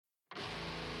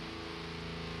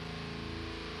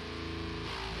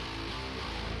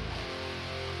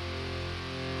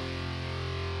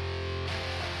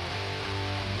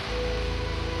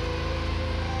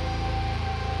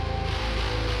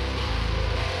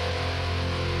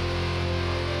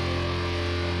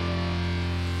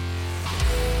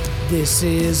This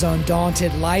is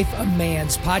Undaunted Life, a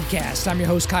Man's Podcast. I'm your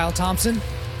host, Kyle Thompson.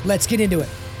 Let's get into it.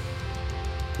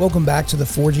 Welcome back to The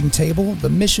Forging Table. The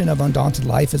mission of Undaunted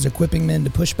Life is equipping men to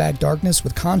push back darkness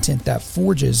with content that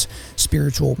forges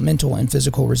spiritual, mental, and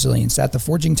physical resilience. At The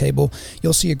Forging Table,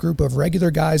 you'll see a group of regular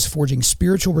guys forging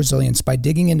spiritual resilience by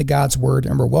digging into God's Word,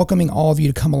 and we're welcoming all of you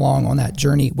to come along on that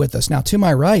journey with us. Now, to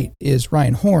my right is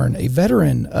Ryan Horn, a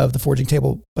veteran of The Forging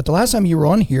Table, but the last time you were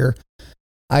on here,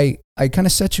 I kind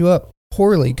of set you up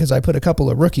poorly because I put a couple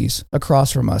of rookies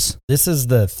across from us. This is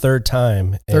the third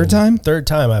time. Third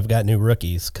time I've got new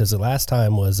rookies because the last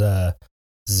time was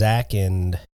Zach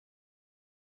and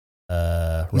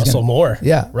Russell Moore.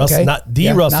 Yeah. Russell, okay. Not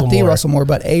the Russell Moore,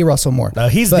 but a Russell Moore. No,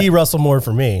 he's the Russell Moore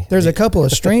for me. There's a couple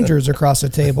of strangers across the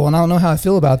table, and I don't know how I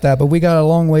feel about that, but we got a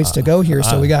long ways to go here.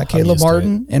 So we got Caleb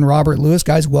Martin and Robert Lewis.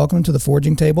 Guys, welcome to The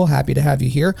Forging Table. Happy to have you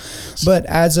here. But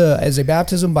as a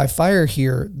baptism by fire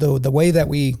here, the way that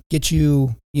we get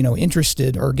you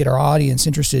interested or get our audience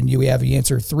interested in you, we have you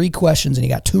answer 3 questions, and you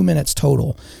got 2 minutes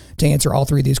total to answer all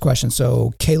 3 of these questions.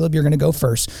 So Caleb, you're going to go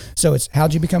first. So it's,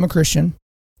 how'd you become a Christian?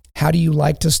 How do you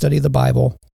like to study the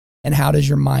Bible? And how does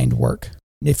your mind work?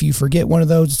 And if you forget one of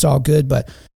those, it's all good, but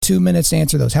 2 minutes to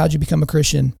answer those. How'd you become a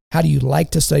Christian? How do you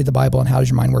like to study the Bible? And how does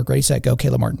your mind work? Ready, set, go.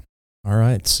 Caleb Martin. All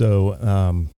right.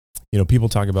 So, people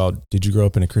talk about, did you grow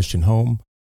up in a Christian home?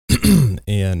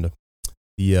 And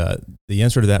the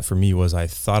answer to that for me was, I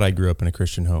thought I grew up in a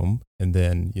Christian home. And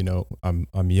then,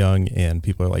 I'm young and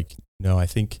people are like, no, I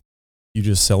think you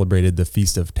just celebrated the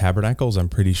Feast of Tabernacles. I'm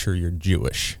pretty sure you're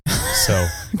Jewish. So,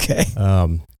 okay.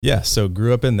 So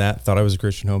grew up in that, thought I was a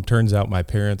Christian home. Turns out my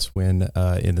parents, when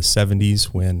in the 70s,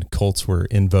 when cults were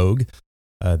in vogue,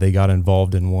 they got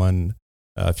involved in one.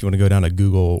 If you want to go down a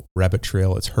Google rabbit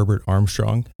trail, it's Herbert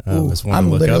Armstrong.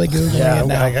 I'm literally Googling it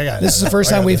now. This is the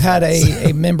first time we've had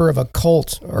a member of a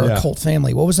cult or a cult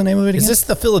family. What was the name of it again? Is this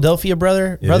the Philadelphia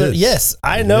brother? Is. Yes,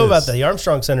 I know about the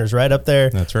Armstrong Center's right up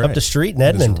there. That's right. Up the street in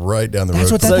Edmond. It's right down the road.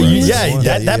 That's what that is?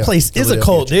 That place is a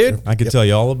cult, dude. I could tell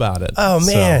you all about it. Oh,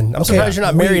 man. I'm surprised you're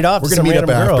not married off to some We're going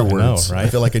to meet random up girl. afterwards. I know, right? I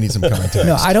feel like I need some context.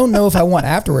 No, I don't know if I want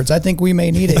afterwards. I think we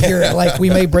may need it here. Like we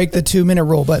may break the 2-minute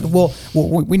rule, but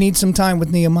we need some time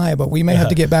with Nehemiah, but we may have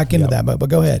to get back into that, but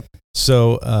go ahead.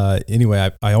 So anyway,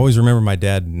 I always remember my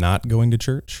dad not going to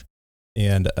church,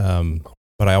 and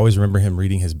but I always remember him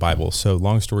reading his Bible. So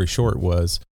long story short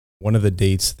was, one of the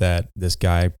dates that this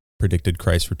guy predicted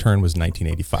Christ's return was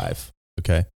 1985.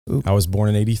 Okay. Ooh. I was born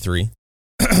in 83.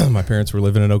 My parents were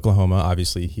living in Oklahoma.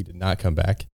 Obviously, he did not come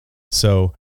back.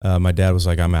 So my dad was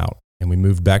like, I'm out. And we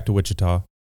moved back to Wichita,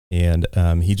 and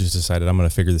he just decided, I'm going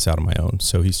to figure this out on my own.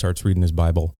 So he starts reading his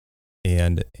Bible,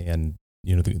 and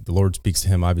the Lord speaks to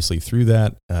him obviously through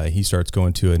that. He starts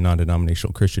going to a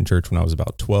non-denominational Christian church when I was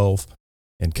about 12,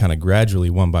 and kind of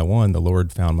gradually, one by one, the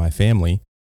Lord found my family,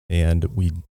 and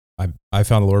I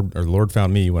found the Lord, or the Lord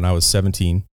found me when I was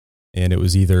 17, and it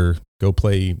was either go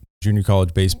play junior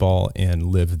college baseball and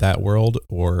live that world,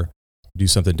 or do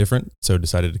something different. So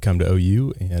decided to come to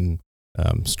OU and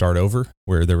start over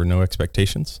where there were no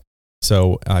expectations.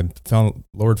 So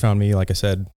Lord found me, like I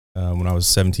said, when I was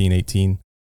 17, 18,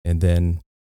 and then,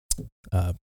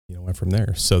 went from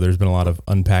there. So there's been a lot of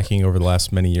unpacking over the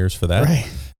last many years for that. Right.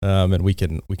 And we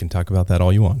can talk about that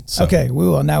all you want. So, okay.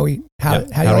 Well, now how do you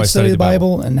like to study the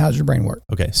Bible, and how does your brain work?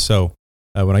 Okay. So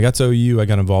when I got to OU, I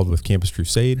got involved with Campus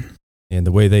Crusade, and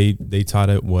the way they taught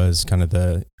it was kind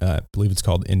of I believe it's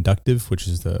called inductive, which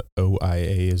is the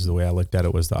OIA is the way I looked at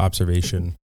it, was the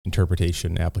observation,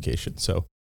 interpretation, application. So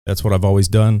that's what I've always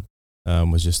done.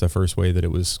 Was just the first way that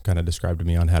it was kind of described to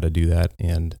me on how to do that.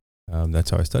 And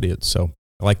that's how I study it. So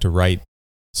I like to write.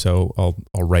 So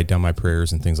I'll write down my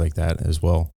prayers and things like that as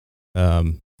well.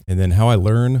 And then how I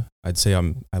learn, I'd say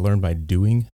I learn by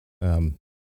doing,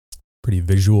 pretty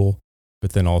visual,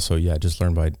 but then also, just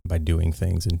learn by doing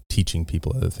things and teaching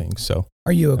people other things. So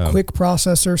are you a quick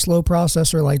processor, slow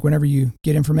processor? Like whenever you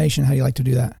get information, how do you like to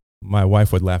do that? My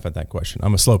wife would laugh at that question.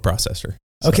 I'm a slow processor.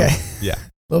 So, okay. Yeah.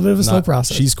 A little bit of a slow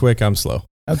process. She's quick, I'm slow.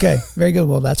 Okay, very good.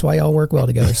 Well, that's why y'all work well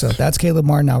together. So that's Caleb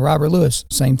Martin. Now, Robert Lewis,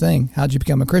 same thing. How'd you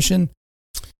become a Christian?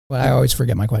 Well, I always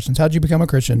forget my questions. How'd you become a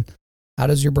Christian? How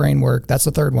does your brain work? That's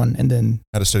the third one. And then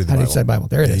how to study the Bible. How do you study Bible?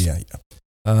 There it is.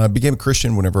 Yeah. Became a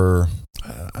Christian whenever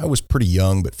I was pretty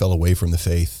young, but fell away from the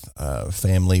faith.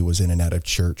 Family was in and out of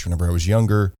church whenever I was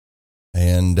younger.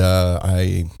 And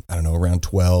I don't know, around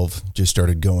 12, just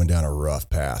started going down a rough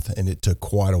path. And it took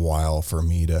quite a while for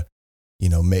me to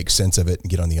make sense of it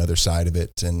and get on the other side of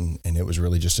it. And it was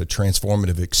really just a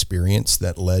transformative experience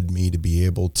that led me to be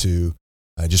able to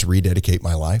just rededicate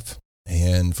my life.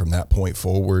 And from that point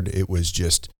forward, it was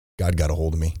just, God got a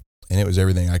hold of me. And it was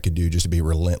everything I could do just to be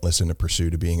relentless in the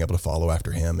pursuit of being able to follow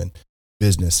after him, and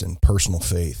business and personal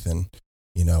faith, and,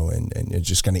 you know, and it's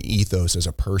just kind of ethos as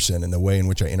a person and the way in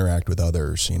which I interact with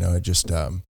others. You know, it just,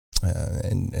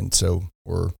 and so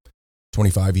we're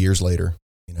 25 years later,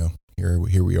 you know,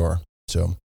 here we are.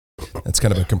 So that's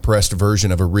kind of a compressed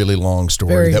version of a really long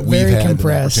story that we've had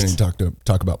compressed. an opportunity to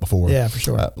talk about before. Yeah, for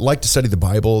sure. Like to study the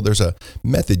Bible. There's a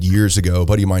method years ago. A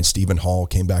buddy of mine, Stephen Hall,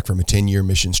 came back from a 10-year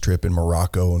missions trip in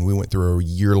Morocco, and we went through a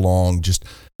year-long, just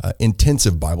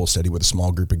intensive Bible study with a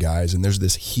small group of guys. And there's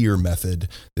this HEAR method,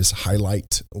 this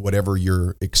highlight whatever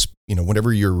you're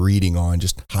reading on,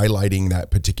 just highlighting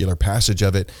that particular passage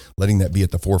of it, letting that be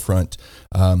at the forefront,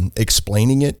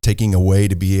 explaining it, taking a way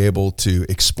to be able to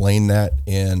explain that,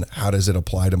 and how does it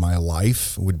apply to my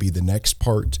life would be the next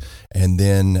part. And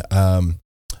then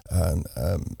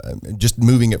just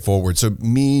moving it forward. So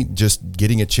me just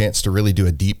getting a chance to really do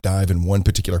a deep dive in one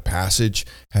particular passage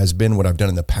has been what I've done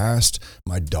in the past.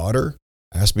 My daughter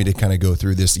asked me to kind of go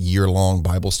through this year-long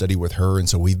Bible study with her, and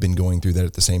so we've been going through that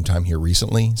at the same time here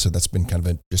recently. So that's been kind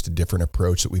of just a different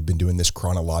approach that we've been doing, this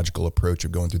chronological approach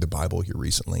of going through the Bible here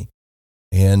recently.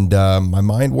 And my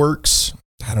mind works,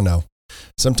 I don't know.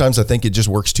 Sometimes I think it just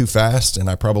works too fast, and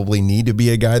I probably need to be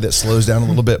a guy that slows down a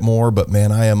little bit more. But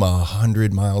man, I am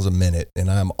 100 miles a minute,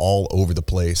 and I'm all over the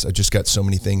place. I just got so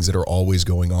many things that are always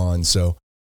going on. So,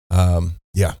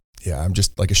 yeah, I'm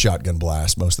just like a shotgun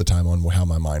blast most of the time on how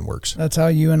my mind works. That's how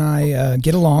you and I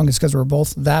get along, is because we're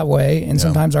both that way. And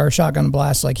sometimes our shotgun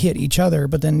blasts like hit each other.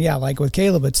 But then, yeah, like with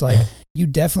Caleb, it's like you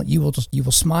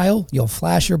will smile, you'll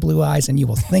flash your blue eyes, and you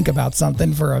will think about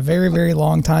something for a very, very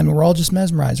long time. And we're all just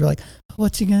mesmerized. We're like,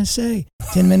 what's he going to say?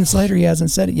 10 minutes later, he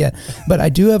hasn't said it yet. But I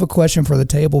do have a question for the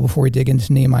table before we dig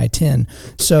into Nehemiah 10.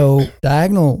 So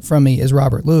diagonal from me is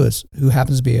Robert Lewis, who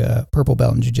happens to be a purple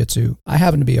belt in jiu-jitsu. I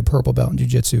happen to be a purple belt in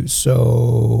jiu-jitsu.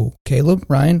 So Caleb,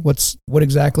 Ryan, what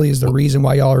exactly is the reason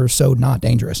why y'all are so not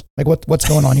dangerous? Like what's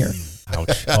going on here?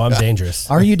 Ouch. Oh, I'm dangerous.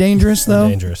 Are you dangerous though?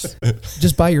 I'm dangerous.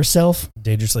 Just by yourself?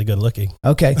 Dangerously good looking.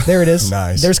 Okay, there it is.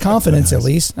 Nice. There's confidence at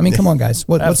least. I mean, come on, guys.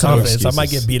 What's confidence? I might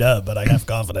get beat up, but I have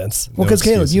confidence. Well, because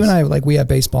Caleb, you and I, like, we have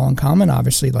baseball in common.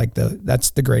 Obviously, like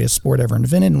that's the greatest sport ever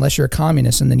invented, unless you're a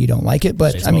communist and then you don't like it.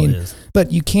 But baseball is.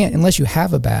 But you can't, unless you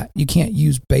have a bat, you can't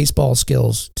use baseball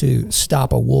skills to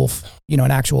stop a wolf,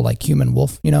 an actual like human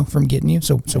wolf, from getting you.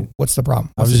 So what's the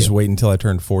problem? I was just waiting until I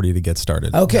turned 40 to get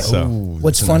started. Okay. So.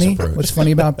 What's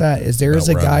funny about that is there is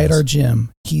a guy at our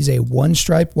gym. He's a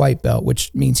one-stripe white belt,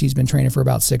 which means he's been training for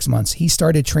about 6 months. He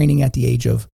started training at the age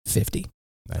of 50.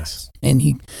 Nice. And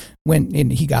he went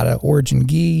and he got an origin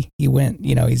gi. He went,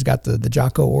 he's got the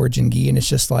Jocko origin gi. And it's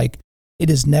just like, it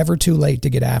is never too late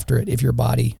to get after it if your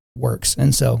body works.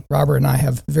 And so Robert and I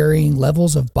have varying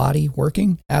levels of body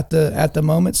working at the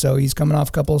moment. So he's coming off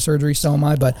a couple of surgeries, so am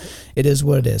I, but it is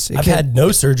what it is. I've had no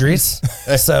surgeries.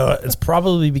 So it's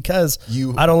probably because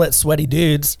I don't let sweaty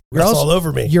dudes rest all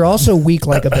over me. You're also weak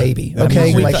like a baby.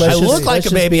 Okay. I look like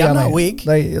a baby. I'm not weak.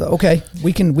 Okay.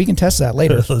 We can test that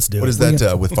later. Let's do it. What is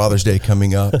that with Father's Day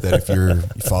coming up, that if your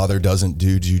father doesn't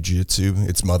do jiu-jitsu,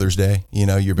 it's Mother's Day?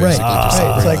 You're basically just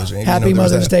celebrating Mother's Day. Happy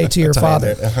Mother's Day to your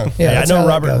father. Yeah, I know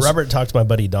Robert talked to my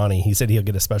buddy Donnie. He said he'll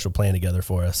get a special plan together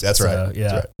for us. That's right. Yeah.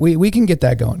 That's right. We can get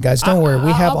that going. Guys, don't worry.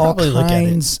 We have all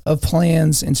kinds of of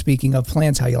plans. And speaking of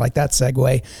plans, how you like that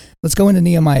segue? Let's go into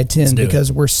Nehemiah 10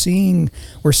 because we're seeing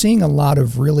a lot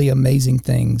of really amazing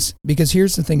things. Because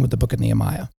here's the thing with the book of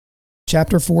Nehemiah.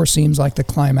 Chapter 4 seems like the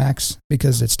climax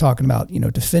because it's talking about,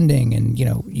 defending, and,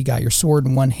 you got your sword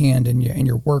in one hand and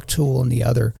your work tool in the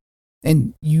other.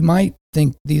 And you might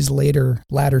think these latter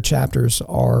chapters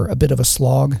are a bit of a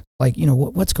slog. Like,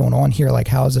 what's going on here? Like,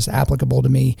 how is this applicable to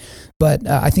me? But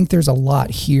I think there's a lot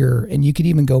here. And you could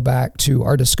even go back to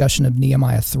our discussion of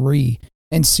Nehemiah 3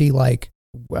 and see,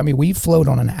 we flowed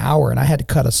on an hour and I had to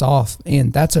cut us off.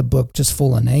 And that's a book just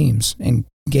full of names and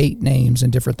gate names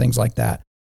and different things like that.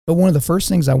 But one of the first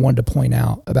things I wanted to point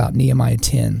out about Nehemiah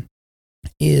 10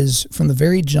 is from the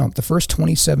very jump, the first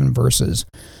 27 verses,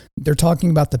 they're talking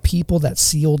about the people that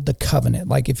sealed the covenant.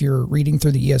 Like if you're reading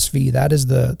through the ESV, that is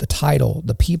the title,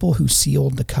 the people who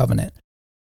sealed the covenant.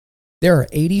 There are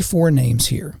 84 names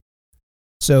here.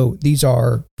 So these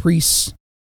are priests,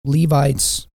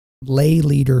 Levites, lay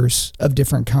leaders of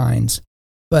different kinds.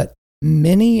 But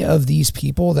many of these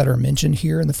people that are mentioned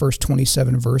here in the first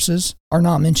 27 verses are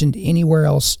not mentioned anywhere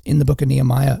else in the book of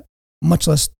Nehemiah, much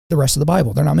less the rest of the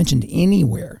Bible. They're not mentioned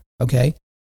anywhere, okay?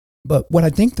 But what I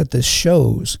think that this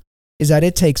shows is that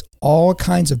it takes all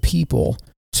kinds of people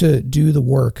to do the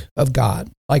work of God,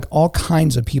 like all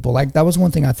kinds of people. Like that was one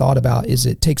thing I thought about, is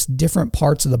it takes different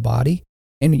parts of the body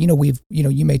And,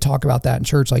 you may talk about that in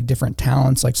church, like different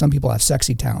talents. Like some people have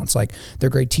sexy talents, like they're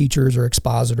great teachers or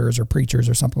expositors or preachers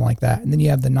or something like that. And then you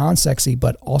have the non-sexy,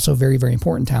 but also very, very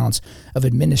important talents of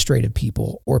administrative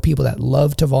people or people that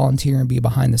love to volunteer and be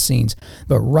behind the scenes.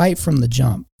 But right from the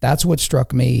jump, that's what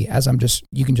struck me as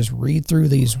you can just read through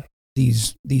these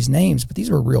names, but these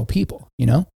were real people,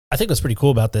 I think what's pretty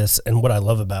cool about this and what I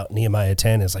love about Nehemiah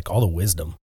 10 is like all the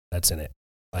wisdom that's in it.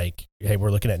 Like, hey,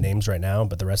 we're looking at names right now,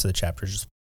 but the rest of the chapter is just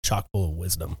chock full of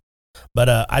wisdom.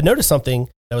 But I noticed something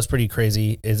that was pretty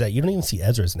crazy is that you don't even see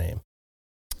Ezra's name.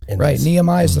 Right. This.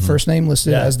 Nehemiah is the first name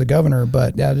listed as the governor,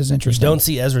 but that is interesting. You don't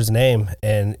see Ezra's name,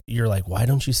 and you're like, why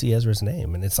don't you see Ezra's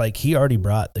name? And it's like he already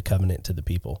brought the covenant to the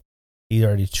people. He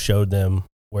already showed them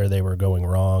where they were going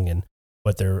wrong and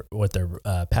what their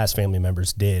past family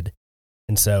members did.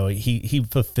 And so he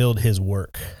fulfilled his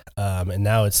work. And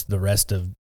now it's the rest of,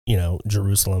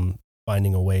 Jerusalem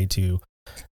finding a way to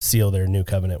seal their new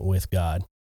covenant with God.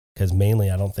 Because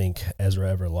mainly I don't think Ezra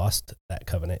ever lost that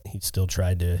covenant. He still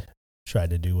tried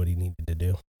to do what he needed to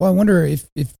do. Well, I wonder if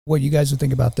what you guys would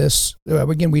think about this.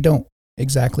 Again, we don't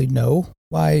exactly know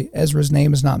why Ezra's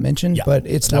name is not mentioned, but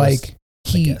it's like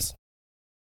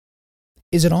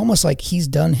is it almost like he's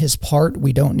done his part?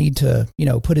 We don't need to,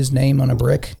 put his name on a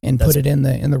brick and put it in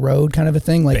the road kind of a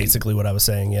thing. Like basically what I was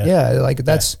saying. Yeah. Yeah. Like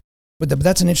that's, but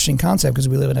that's an interesting concept because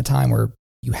we live in a time where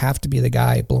you have to be the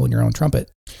guy blowing your own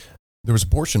trumpet. There was a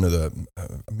portion of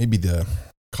maybe the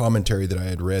commentary that I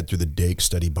had read through the Dake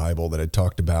Study Bible that had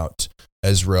talked about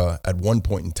Ezra at one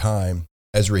point in time.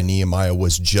 Ezra and Nehemiah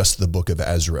was just the book of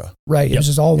Ezra. Right. It was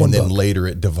just all one book. And then later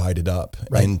it divided up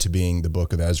into being the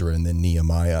book of Ezra and then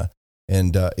Nehemiah.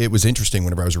 And it was interesting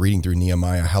whenever I was reading through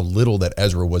Nehemiah, how little that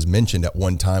Ezra was mentioned at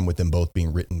one time with them both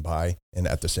being written by and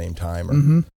at the same time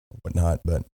or whatnot.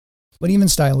 But even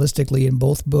stylistically in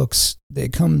both books,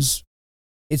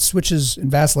 it switches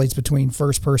and vacillates between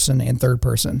first person and third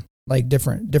person, like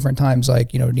different times.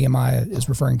 Like, Nehemiah is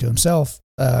referring to himself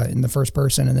in the first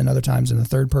person and then other times in the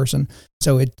third person.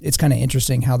 So it's kind of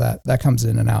interesting how that comes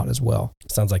in and out as well.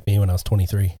 Sounds like me when I was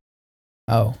 23.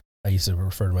 Oh. I used to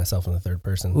refer to myself in the third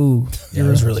person. Ooh. Yeah, it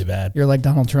was really bad. You're like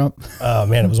Donald Trump. Oh,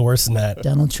 man, it was worse than that.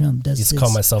 Donald Trump does I used to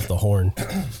call myself the Horn.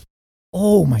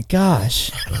 Oh, my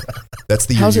gosh. That's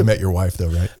the year you met your wife, though,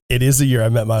 right? It is the year I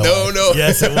met my wife. No.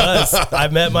 Yes, it was. I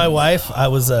met my wife.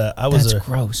 That's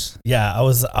gross. Yeah,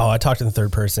 I talked in the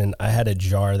third person. I had a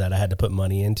jar that I had to put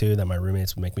money into that my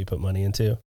roommates would make me put money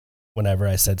into whenever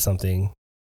I said something,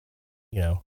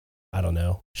 I don't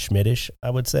know, Schmidtish,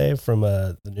 I would say, from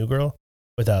the new girl.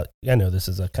 I know this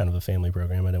is a kind of a family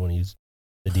program. I don't want to use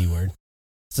the D word.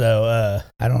 So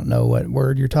I don't know what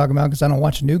word you're talking about because I don't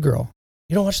watch New Girl.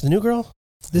 You don't watch the new girl?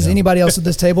 Does anybody else at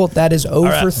this table? That is 0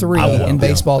 for 3 in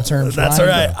baseball terms. That's all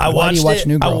right. Why do you watch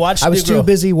New Girl? I was too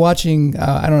busy watching,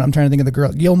 I'm trying to think of the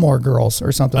girl, Gilmore Girls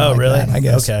or something like really? that, I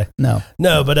guess. Okay. No,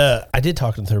 but I did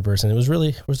talk in third person. It was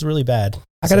really bad.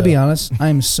 I got to be honest.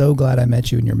 I'm so glad I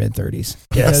met you in your mid-30s.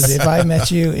 Because if I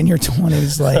met you in your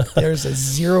 20s, like there's a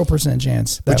 0%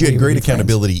 chance. But you had great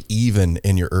accountability even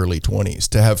in your early 20s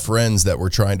to have friends that were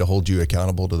trying to hold you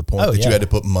accountable to the point that you had to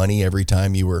put money every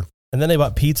time you were. And then they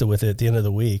bought pizza with it at the end of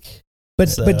the week. But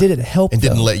did it help? And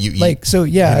didn't let you eat. Like, so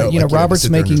Robert's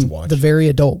making the very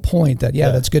adult point that,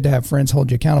 that's good to have friends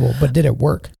hold you accountable, but did it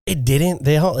work? It didn't.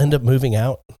 They all end up moving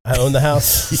out. I own the house,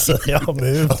 so they all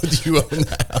moved. Oh, do you own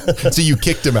the house? So you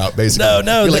kicked them out, basically.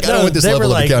 No. You're like, I don't want this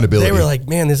level of accountability. They were like,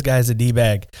 man, this guy's a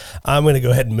D-bag. I'm going to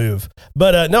go ahead and move.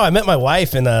 But no, I met my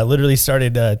wife and literally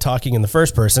started talking in the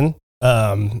first person.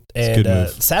 Sadly,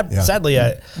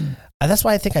 that's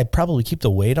why I think I probably keep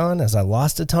the weight on as I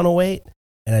lost a ton of weight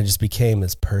and I just became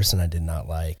this person I did not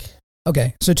like.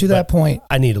 Okay. So to that point,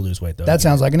 I need to lose weight though. That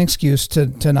sounds like an excuse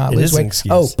to not lose weight.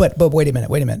 Oh, but wait a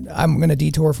minute. I'm going to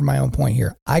detour from my own point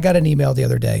here. I got an email the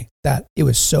other day that it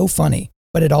was so funny,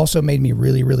 but it also made me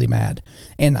really, really mad.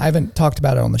 And I haven't talked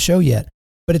about it on the show yet,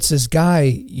 but it's this guy,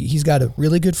 he's got a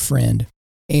really good friend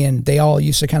and they all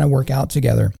used to kind of work out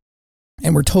together.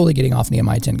 And we're totally getting off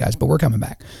Nehemiah 10, guys, but we're coming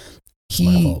back.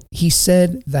 He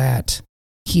said that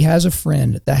he has a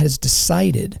friend that has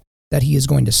decided that he is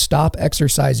going to stop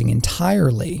exercising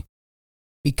entirely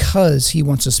because he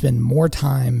wants to spend more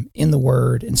time in the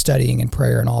Word and studying and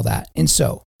prayer and all that. And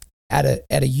so at a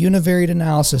univariate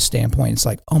analysis standpoint, it's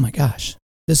like, oh my gosh,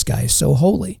 this guy is so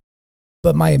holy.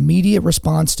 But my immediate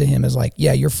response to him is like,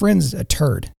 yeah, your friend's a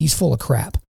turd. He's full of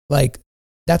crap. Like,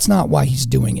 that's not why he's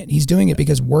doing it. He's doing it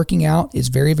because working out is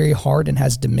very, very hard and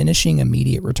has diminishing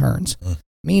immediate returns.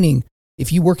 Meaning,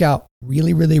 if you work out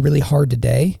really, really, really hard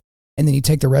today, and then you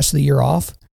take the rest of the year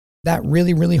off, that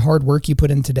really, really hard work you put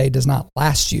in today does not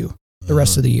last you the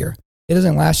rest of the year. It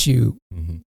doesn't last you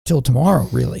till tomorrow,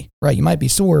 really, right? You might be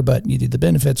sore, but the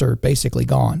benefits are basically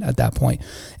gone at that point.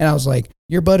 And I was like,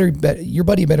 your buddy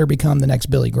better become the next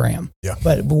Billy Graham. Yeah.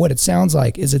 But what it sounds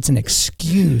like is it's an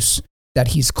excuse that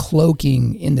he's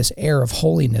cloaking in this air of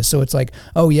holiness. So it's like,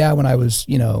 oh yeah, when I was,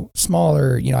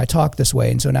 smaller, I talked this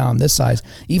way. And so now I'm this size.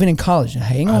 Even in college,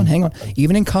 hang on.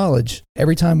 Even in college,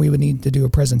 every time we would need to do a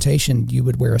presentation, you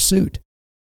would wear a suit.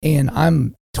 And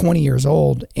I'm 20 years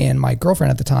old, and my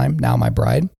girlfriend at the time, now my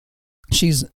bride, she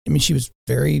was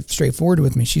very straightforward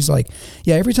with me. She's like,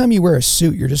 yeah, every time you wear a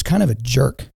suit, you're just kind of a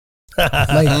jerk.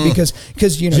 Like, because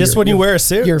just when you wear a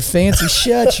suit, you're fancy.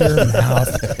 Shut your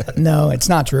mouth. No, it's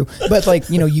not true. But like,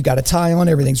 you got a tie on,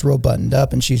 everything's real buttoned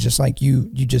up. And she's just like, you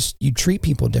treat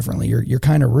people differently. You're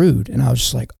kind of rude. And I was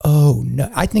just like, oh no,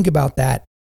 I think about that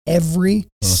every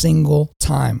single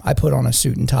time I put on a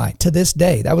suit and tie to this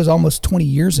day. That was almost 20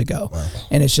 years ago. Wow.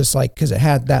 And it's just like, cause it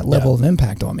had that level of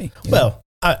impact on me. Well,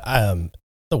 the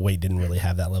weight didn't really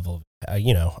have that level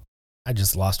of, I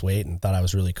just lost weight and thought I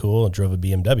was really cool and drove a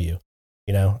BMW.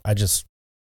 I just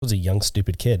was a young,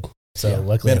 stupid kid. So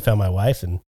luckily I found my wife.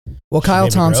 And well, Kyle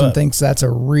Thompson thinks that's a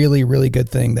really, really good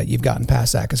thing that you've gotten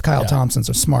past that, because Kyle Thompson's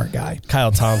a smart guy.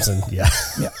 Kyle Thompson, yeah.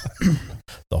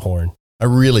 The horn. I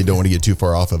really don't want to get too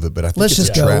far off of it, but I think let's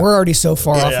just go. Trap. We're already so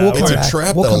far off. We'll it's a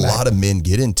trap that a lot of men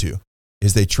get into,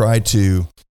 is they try to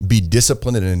be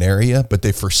disciplined in an area, but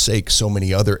they forsake so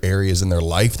many other areas in their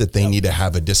life that they need to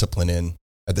have a discipline in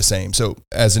at the same. So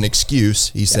as an excuse,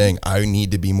 he's saying, I need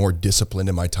to be more disciplined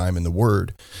in my time in the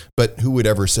Word. But who would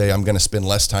ever say, I'm going to spend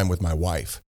less time with my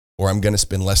wife, or I'm going to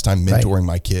spend less time mentoring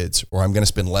my kids, or I'm going to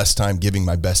spend less time giving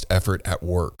my best effort at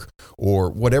work,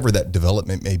 or whatever that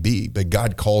development may be. But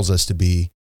God calls us to be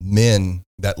men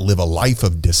that live a life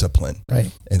of discipline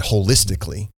and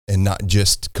holistically, and not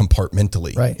just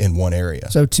compartmentally in one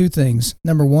area. So two things.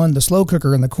 Number one, the slow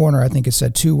cooker in the corner, I think it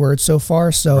said 2 words so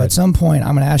far. So at some point,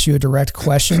 I'm going to ask you a direct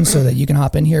question so that you can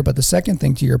hop in here. But the second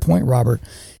thing, to your point, Robert,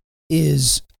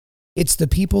 is it's the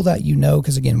people that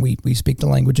because again, we speak the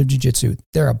language of jiu-jitsu.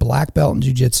 They're a black belt in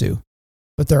jiu-jitsu,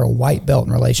 but they're a white belt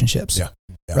in relationships. Yeah.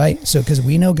 Right? So because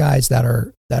we know guys that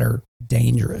are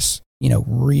dangerous,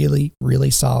 really, really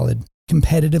solid,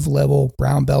 competitive level,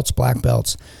 brown belts, black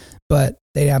belts, but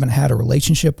they haven't had a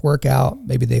relationship work out.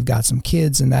 Maybe they've got some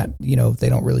kids and that, they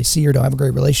don't really see or don't have a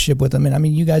great relationship with them. And I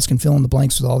mean, you guys can fill in the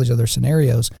blanks with all these other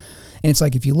scenarios. And it's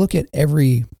like, if you look at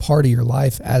every part of your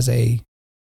life as a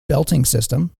belting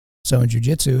system, so in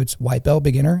jiu-jitsu, it's white belt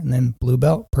beginner, and then blue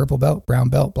belt, purple belt, brown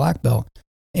belt, black belt.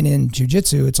 And in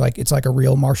jiu-jitsu, it's like a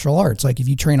real martial art. It's like if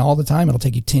you train all the time, it'll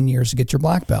take you 10 years to get your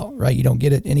black belt, right? You don't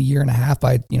get it in a year and a half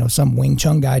by, some Wing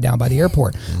Chun guy down by the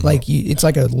airport. It's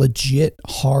like a legit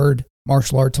hard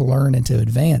martial art to learn and to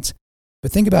advance.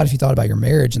 But think about if you thought about your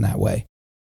marriage in that way,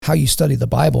 how you study the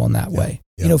Bible in that way.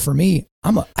 Yeah. For me,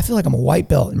 I feel like I'm a white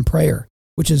belt in prayer,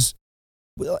 which is,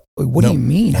 what do you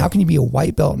mean? How can you be a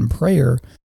white belt in prayer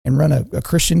and run a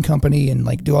Christian company and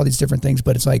like do all these different things?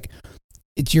 But it's like,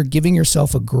 you're giving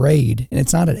yourself a grade, and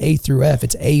it's not an A through F,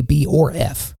 it's A, B, or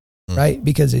F, right?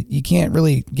 Because you can't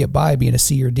really get by being a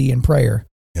C or D in prayer,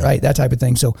 right? That type of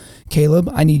thing. So Caleb,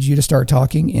 I need you to start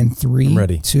talking in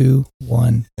 3, 2,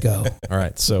 1, go. All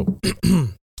right. So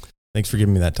thanks for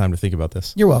giving me that time to think about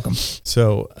this. You're welcome.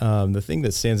 So the thing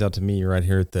that stands out to me right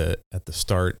here at the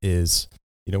start is,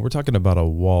 we're talking about a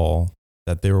wall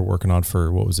that they were working on for,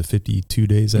 52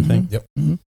 days, I think. Yep.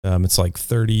 Mm-hmm. It's like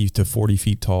 30 to 40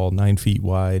 feet tall, 9 feet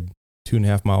wide,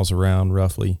 2.5 miles around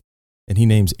roughly. And he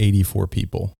names 84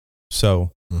 people. So,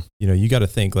 you got to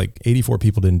think like 84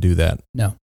 people didn't do that.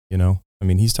 No.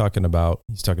 He's talking about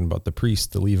the priests,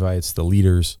 the Levites, the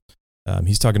leaders.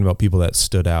 He's talking about people that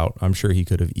stood out. I'm sure he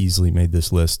could have easily made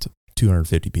this list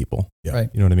 250 people. Yeah. Right.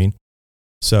 You know what I mean?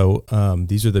 So,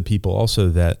 these are the people also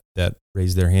that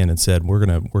raised their hand and said, we're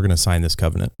going to sign this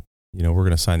covenant. We're going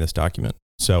to sign this document.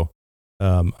 So,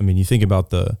 you think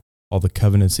about all the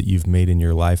covenants that you've made in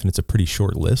your life, and it's a pretty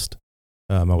short list,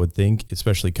 I would think,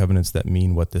 especially covenants that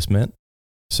mean what this meant.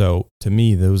 So to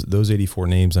me, those 84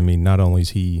 names, not only is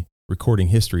he recording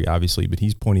history, obviously, but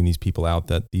he's pointing these people out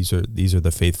that these are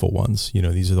the faithful ones.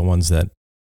 These are the ones that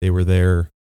they were there,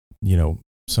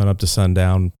 sun up to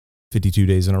sundown, 52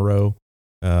 days in a row,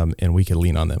 and we could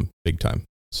lean on them big time.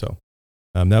 So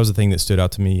that was the thing that stood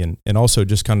out to me. And also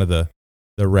just kind of the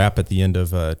wrap at the end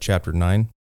of chapter 9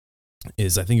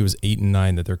 is, I think it was 8 and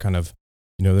 9, that they're kind of,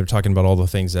 they're talking about all the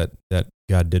things that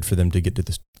God did for them to get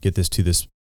this to this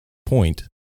point.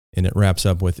 And it wraps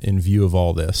up with, in view of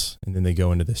all this. And then they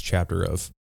go into this chapter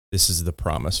of, this is the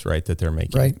promise, right, that they're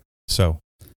making. Right. So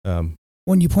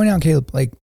when you point out, Caleb,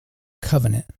 like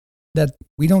covenant, that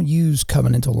we don't use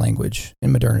covenantal language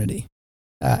in modernity.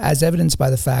 as evidenced by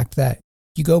the fact that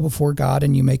you go before God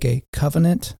and you make a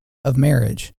covenant of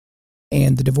marriage,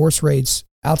 and the divorce rates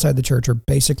outside the church are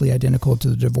basically identical to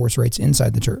the divorce rates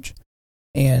inside the church.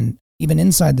 And even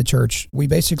inside the church, we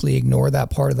basically ignore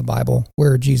that part of the Bible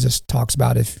where Jesus talks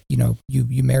about if,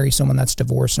 you marry someone that's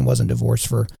divorced and wasn't divorced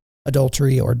for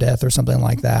adultery or death or something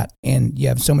like that. And you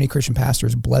have so many Christian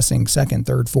pastors blessing second,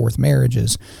 third, fourth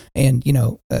marriages. And,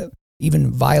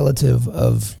 even violative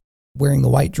of wearing the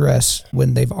white dress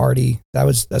when that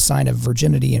was a sign of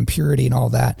virginity and purity and all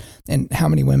that. And how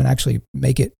many women actually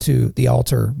make it to the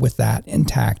altar with that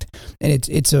intact. And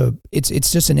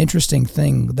it's just an interesting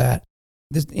thing that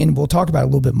and we'll talk about it a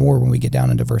little bit more when we get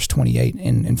down into verse 28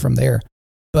 and from there.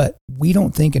 But we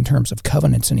don't think in terms of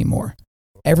covenants anymore.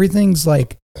 Everything's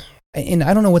like, and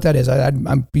I don't know what that is.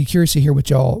 I'd be curious to hear what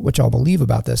y'all believe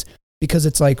about this, because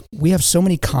it's like we have so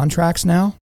many contracts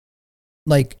now.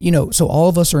 Like, so all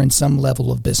of us are in some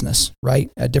level of business,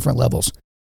 right? At different levels.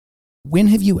 When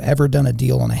have you ever done a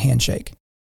deal on a handshake?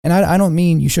 And I don't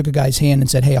mean you shook a guy's hand and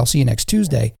said, hey, I'll see you next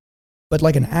Tuesday. But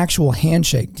like an actual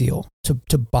handshake deal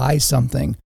to buy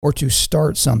something or to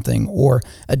start something or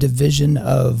a division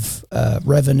of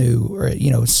revenue or,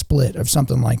 split of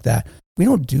something like that. We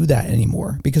don't do that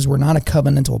anymore because we're not a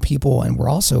covenantal people, and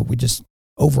we just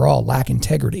overall lack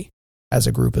integrity as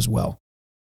a group as well.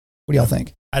 What do y'all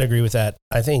think? I'd agree with that.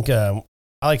 I think I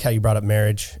like how you brought up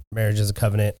marriage. Marriage is a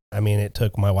covenant. I mean, it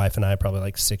took my wife and I probably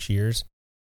like 6 years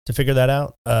to figure that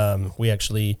out. We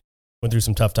actually went through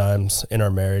some tough times in our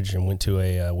marriage and went to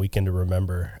a weekend to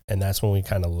remember. And that's when we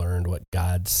kind of learned what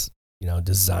God's,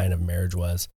 design of marriage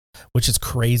was, which is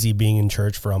crazy being in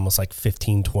church for almost like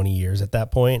 15, 20 years at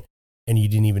that point. And you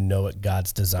didn't even know what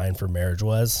God's design for marriage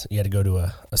was. You had to go to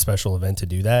a special event to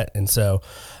do that. And so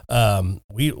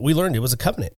we learned it was a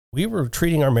covenant. We were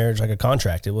treating our marriage like a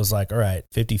contract. It was like, all right,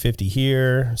 50-50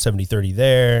 here, 70-30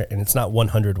 there. And it's not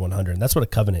 100-100. And that's what a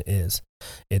covenant is.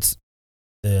 It's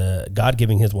the God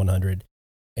giving his 100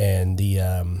 and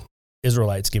the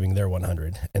Israelites giving their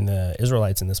 100. And the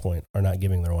Israelites in this point are not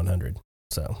giving their 100.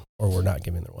 Or we're not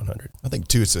giving their 100. I think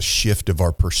too, it's a shift of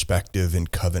our perspective in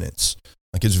covenants.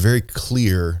 Like, it's very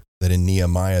clear that in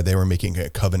Nehemiah, they were making a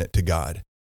covenant to God,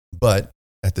 but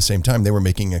at the same time, they were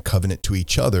making a covenant to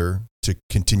each other to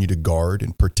continue to guard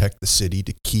and protect the city,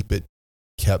 to keep it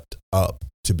kept up,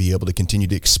 to be able to continue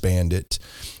to expand it.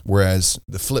 Whereas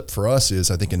the flip for us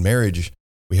is, I think in marriage,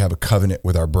 we have a covenant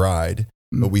with our bride,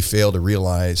 but we fail to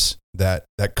realize that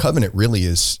that covenant really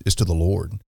is to the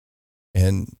Lord.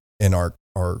 And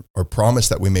our promise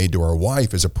that we made to our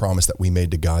wife is a promise that we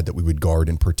made to God that we would guard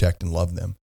and protect and love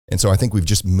them. And so I think we've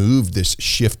just moved this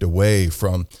shift away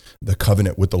from the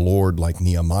covenant with the Lord like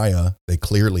Nehemiah they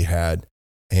clearly had,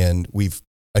 and we've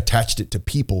attached it to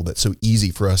people that's so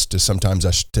easy for us to sometimes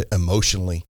to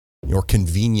emotionally, or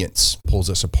convenience pulls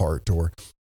us apart, or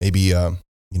maybe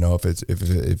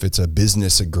if it's a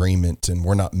business agreement and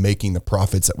we're not making the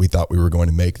profits that we thought we were going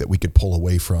to make, that we could pull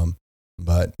away from.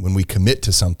 But when we commit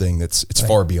to something, it's right.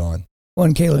 Far beyond. Well,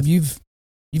 and Caleb, you've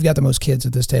got the most kids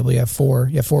at this table. You have four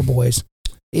boys.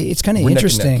 It's kind of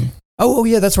interesting. Neck. Oh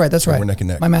yeah, that's right. We're neck and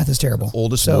neck. My math is terrible.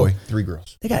 Oldest boy, 3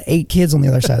 girls. They got 8 kids on the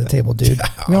other side of the table, dude.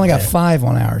 We only got 5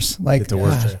 on ours. Like,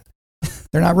 they're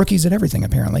not rookies at everything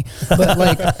apparently.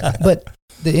 But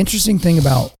the interesting thing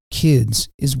about kids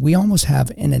is we almost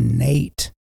have an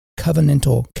innate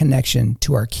covenantal connection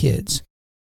to our kids,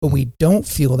 but we don't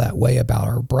feel that way about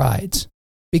our brides.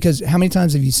 Because how many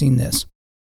times have you seen this?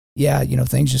 Yeah,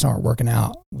 things just aren't working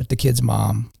out with the kid's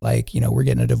mom. Like, we're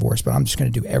getting a divorce, but I'm just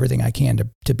going to do everything I can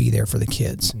to be there for the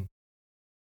kids.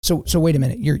 Mm-hmm. So wait a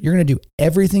minute. You're going to do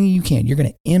everything you can. You're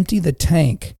going to empty the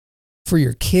tank for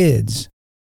your kids,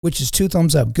 which is 2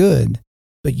 thumbs up good,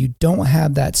 but you don't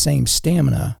have that same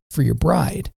stamina for your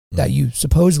bride that you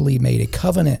supposedly made a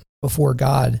covenant before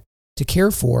God to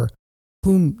care for,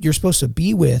 whom you're supposed to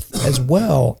be with as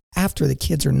well after the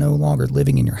kids are no longer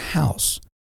living in your house.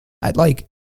 I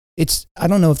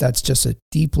don't know if that's just a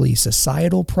deeply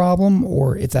societal problem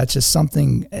or if that's just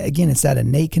something, again, it's that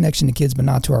innate connection to kids, but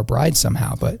not to our brides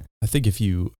somehow. But I think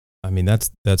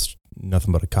that's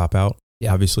nothing but a cop-out,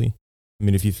 obviously. I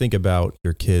mean, if you think about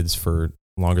your kids for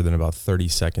longer than about 30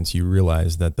 seconds, you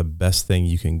realize that the best thing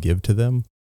you can give to them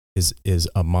is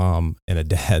a mom and a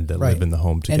dad that live in the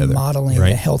home together. And modeling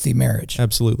a healthy marriage.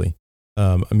 Absolutely.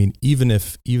 Even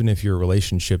if your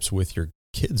relationships with your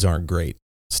kids aren't great,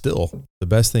 still the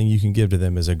best thing you can give to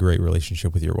them is a great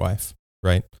relationship with your wife,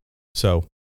 right? So,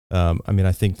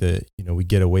 I think that, we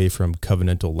get away from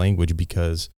covenantal language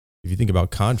because if you think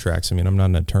about contracts, I'm not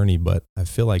an attorney, but I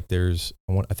feel like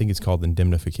I think it's called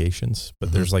indemnifications,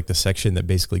 but there's like the section that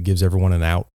basically gives everyone an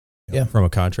out from a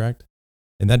contract.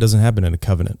 And that doesn't happen in a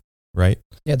covenant, right?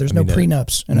 Yeah, there's no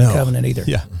prenups in a covenant either.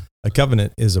 Yeah, a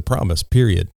covenant is a promise,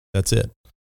 period. That's it.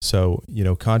 So,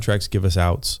 contracts give us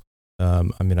outs.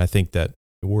 I think that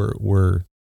we're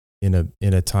in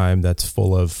a time that's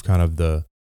full of kind of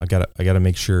I gotta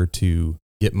make sure to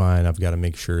get mine. I've got to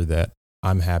make sure that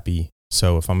I'm happy.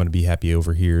 So if I'm going to be happy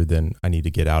over here, then I need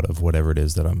to get out of whatever it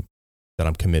is that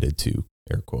I'm committed to,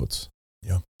 air quotes.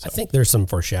 Yeah. So. I think there's some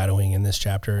foreshadowing in this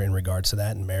chapter in regards to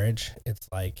that in marriage. It's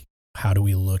like, how do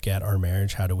we look at our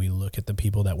marriage? How do we look at the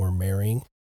people that we're marrying?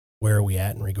 Where are we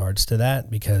at in regards to that?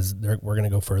 Because we're going to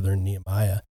go further in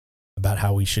Nehemiah about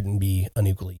how we shouldn't be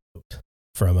unequally yoked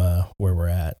from where we're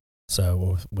at.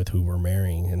 So with who we're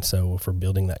marrying. And so if we're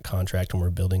building that contract and we're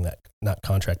building that, not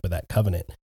contract, but that covenant,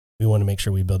 we want to make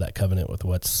sure we build that covenant with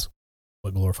what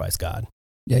glorifies God.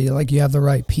 Yeah. You have the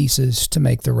right pieces to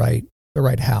make the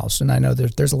right house. And I know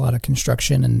there's a lot of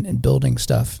construction and building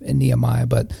stuff in Nehemiah,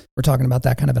 but we're talking about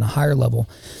that kind of in a higher level.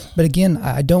 But again,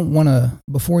 I don't want to,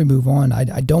 before we move on,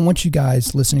 I don't want you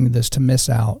guys listening to this to miss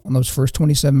out on those first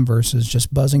 27 verses,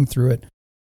 just buzzing through it.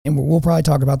 And we'll probably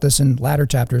talk about this in latter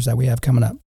chapters that we have coming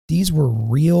up. These were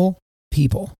real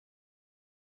people.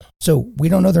 So we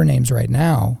don't know their names right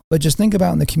now, but just think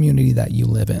about in the community that you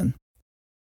live in.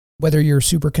 Whether you're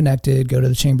super connected, go to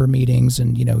the chamber meetings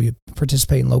and, you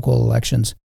participate in local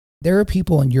elections, there are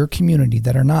people in your community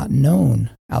that are not known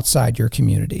outside your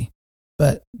community,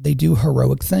 but they do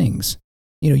heroic things.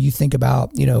 You think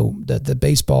about, the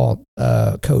baseball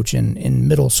coach in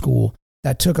middle school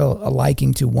that took a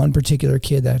liking to one particular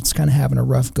kid that's kind of having a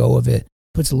rough go of it,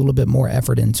 puts a little bit more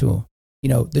effort into,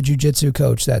 the jiu-jitsu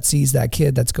coach that sees that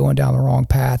kid that's going down the wrong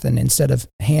path. And instead of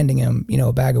handing him,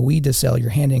 a bag of weed to sell, you're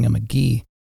handing him a gi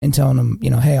and telling him,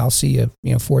 hey, I'll see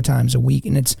you, 4 times a week.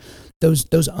 And it's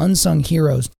those unsung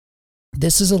heroes.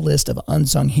 This is a list of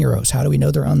unsung heroes. How do we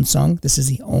know they're unsung? This is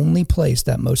the only place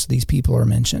that most of these people are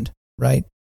mentioned, right?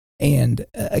 And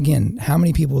again, how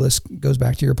many people, this goes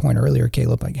back to your point earlier,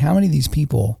 Caleb, like how many of these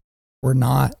people were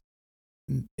not,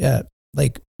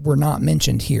 we're not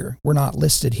mentioned here. We're not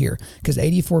listed here because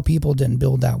 84 people didn't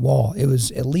build that wall. It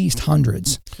was at least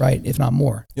hundreds, right? If not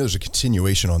more. There's a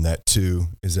continuation on that too,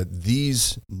 is that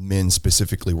these men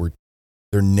specifically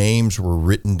their names were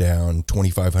written down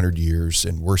 2,500 years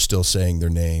and we're still saying their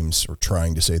names or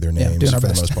trying to say their names for the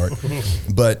most part.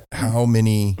 But how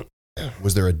many,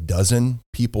 was there a dozen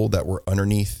people that were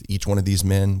underneath each one of these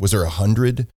men? Was there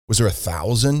 100? Was there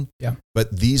 1,000? Yeah.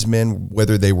 But these men,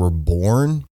 whether they were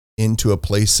born into a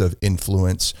place of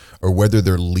influence or whether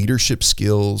their leadership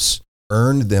skills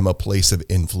earned them a place of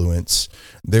influence,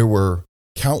 there were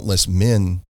countless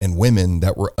men and women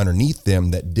that were underneath them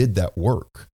that did that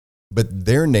work. But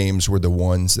their names were the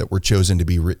ones that were chosen to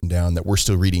be written down that we're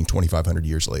still reading 2,500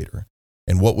 years later.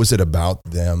 And what was it about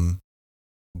them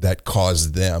that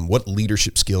caused them? What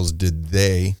leadership skills did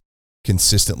they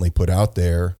consistently put out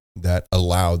there that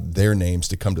allowed their names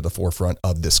to come to the forefront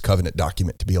of this covenant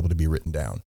document to be able to be written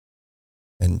down?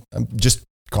 And just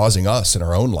causing us in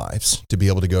our own lives to be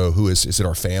able to go, who is it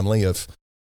our family of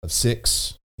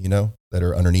 6, that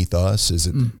are underneath us? Is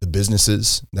it the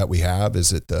businesses that we have?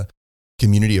 Is it the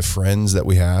community of friends that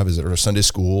we have? Is it our Sunday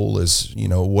school?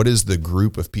 What is the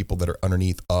group of people that are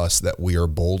underneath us that we are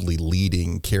boldly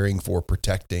leading, caring for,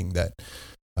 protecting, that,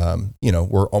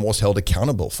 we're almost held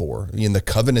accountable for? In the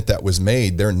covenant that was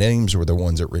made, their names were the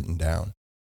ones that were written down.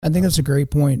 I think that's a great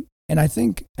point. And I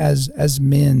think as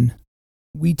men,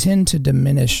 we tend to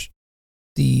diminish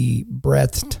the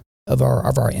breadth of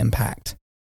our impact.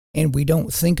 And we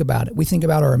don't think about it. We think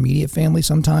about our immediate family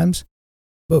sometimes,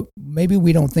 but maybe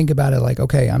we don't think about it like,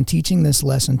 okay, I'm teaching this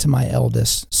lesson to my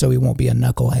eldest so he won't be a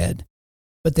knucklehead.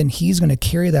 But then he's going to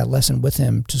carry that lesson with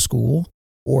him to school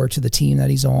or to the team that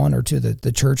he's on or to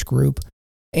the church group.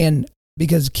 And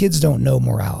because kids don't know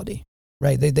morality,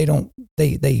 right? They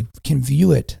can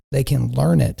view it, they can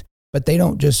learn it, but they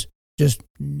don't just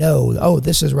know, oh,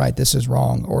 this is right, this is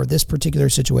wrong, or this particular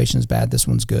situation is bad, this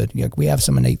one's good. We have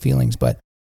some innate feelings, but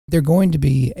they're going to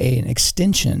be an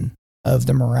extension of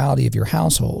the morality of your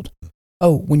household.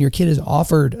 Oh, when your kid is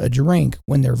offered a drink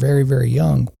when they're very, very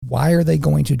young, why are they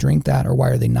going to drink that or why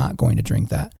are they not going to drink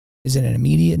that? Is it an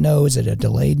immediate no? Is it a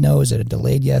delayed no? Is it a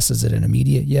delayed yes? Is it an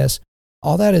immediate yes?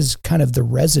 All that is kind of the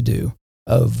residue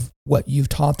of what you've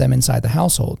taught them inside the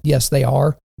household. Yes, they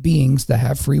are beings that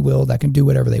have free will, that can do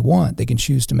whatever they want. They can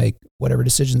choose to make whatever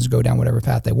decisions, go down whatever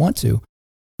path they want to.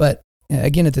 But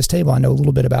again, at this table, I know a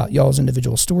little bit about y'all's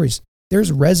individual stories.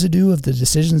 There's residue of the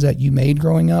decisions that you made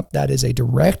growing up that is a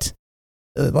direct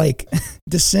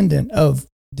descendant of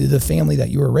the family that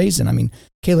you were raised in. I mean,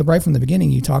 Caleb, right from the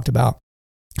beginning, you talked about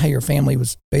how your family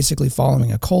was basically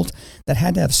following a cult that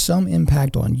had to have some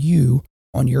impact on you,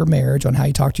 on your marriage, on how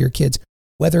you talk to your kids,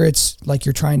 whether it's like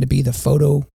you're trying to be the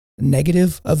photo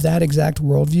negative of that exact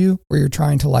worldview or you're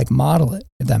trying to like model it,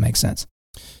 if that makes sense.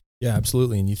 Yeah,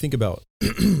 absolutely. And you think about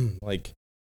like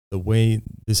the way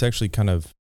this actually kind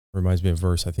of reminds me of a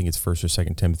verse. I think it's 1st or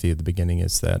 2nd Timothy at the beginning.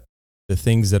 It's that the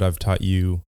things that I've taught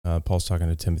you, Paul's talking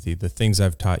to Timothy, the things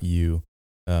I've taught you,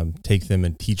 take them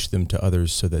and teach them to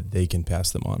others so that they can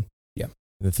pass them on. Yeah.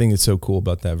 And the thing that's so cool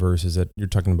about that verse is that you're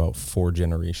talking about 4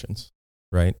 generations,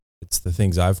 right? It's the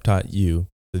things I've taught you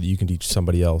so that you can teach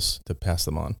somebody else to pass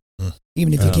them on.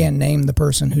 Even if you can't name the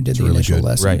person who did the really initial good.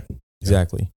 lesson. Right.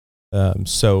 Exactly.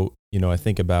 So, I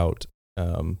think about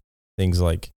things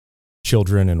like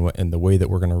children and the way that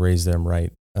we're going to raise them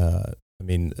right. I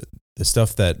mean,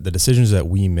 the decisions that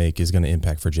we make is going to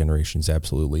impact for generations.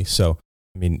 Absolutely. So,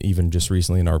 I mean, even just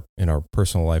recently in our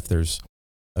personal life, there's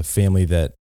a family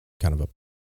that kind of a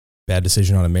bad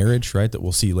decision on a marriage, right? That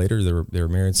we'll see later. They were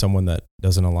marrying someone that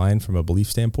doesn't align from a belief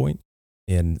standpoint,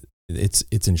 and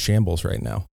it's in shambles right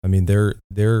now. I mean,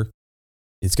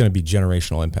 it's going to be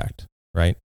generational impact,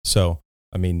 right? So,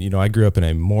 I mean, I grew up in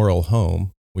a moral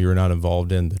home. We were not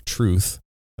involved in the truth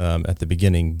at the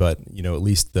beginning, but at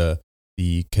least the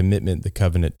commitment, the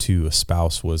covenant to a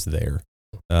spouse was there.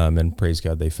 And praise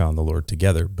God, they found the Lord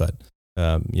together. But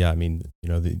I mean,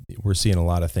 we're seeing a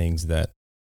lot of things that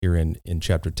here in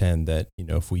chapter 10 that,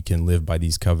 if we can live by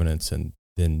these covenants, and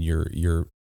then your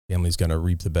family's going to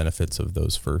reap the benefits of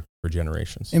those for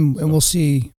generations. And we'll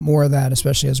see more of that,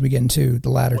 especially as we get into the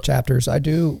latter chapters.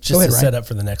 Just to set up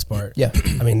for the next part. Yeah.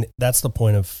 I mean, that's the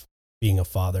point of being a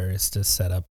father, is to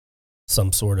set up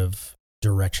some sort of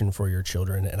direction for your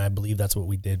children. And I believe that's what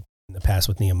we did in the past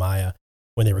with Nehemiah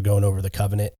when they were going over the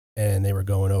covenant, and they were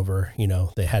going over,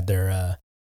 they had their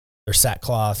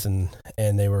sackcloth and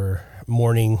they were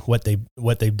mourning what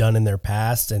they've done in their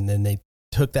past. And then they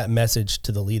took that message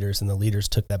to the leaders, and the leaders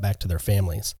took that back to their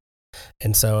families.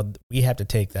 And so we have to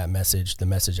take that message, the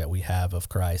message that we have of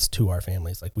Christ, to our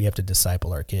families. Like, we have to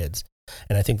disciple our kids.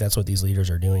 And I think that's what these leaders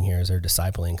are doing here, is they're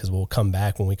discipling, because when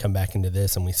we come back into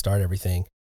this and we start everything,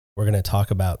 we're going to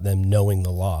talk about them knowing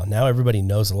the law. Now everybody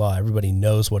knows the law. Everybody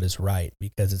knows what is right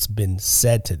because it's been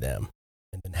said to them.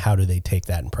 And then how do they take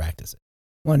that and practice it?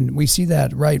 When we see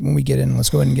that right when we get in, let's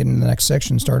go ahead and get into the next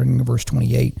section, starting in verse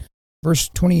 28. Verse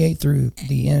 28 through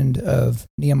the end of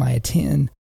Nehemiah 10,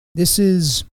 this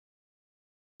is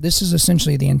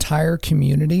essentially the entire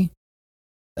community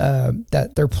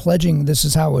that they're pledging. This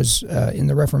is how it was in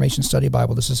the Reformation Study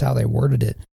Bible. This is how they worded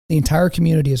it. The entire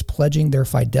community is pledging their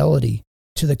fidelity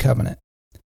to the covenant.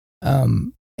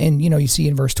 And, you see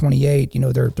in verse 28,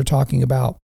 they're talking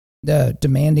about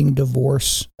demanding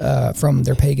divorce from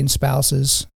their pagan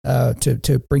spouses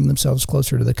to bring themselves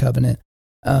closer to the covenant.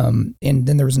 And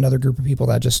then there was another group of people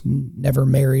that just never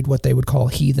married what they would call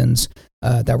heathens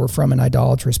that were from an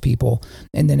idolatrous people.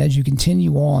 And then as you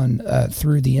continue on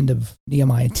through the end of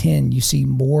Nehemiah 10, you see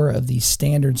more of these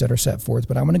standards that are set forth.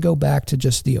 But I want to go back to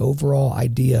just the overall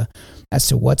idea as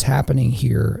to what's happening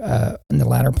here in the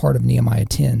latter part of Nehemiah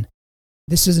 10.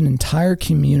 This is an entire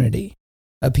community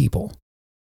of people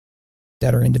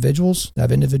that are individuals, that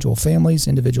have individual families,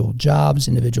 individual jobs,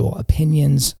 individual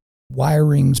opinions,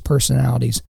 wirings,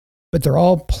 personalities, but they're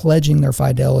all pledging their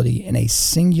fidelity in a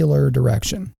singular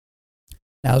direction.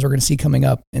 Now, as we're going to see coming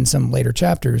up in some later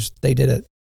chapters, they did it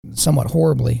somewhat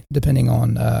horribly, depending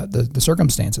on the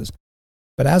circumstances.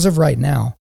 But as of right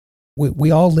now, we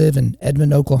all live in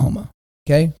Edmond, Oklahoma,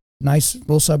 okay? Nice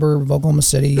little suburb of Oklahoma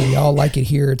City. We all like it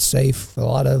here. It's safe. A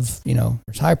lot of,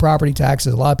 there's high property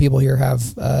taxes. A lot of people here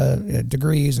have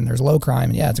degrees, and there's low crime.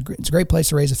 And yeah, it's a great place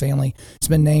to raise a family. It's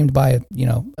been named by,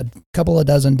 a couple of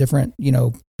dozen different,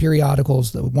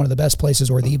 periodicals, one of the best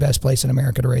places or the best place in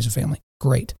America to raise a family.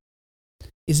 Great.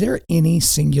 Is there any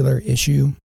singular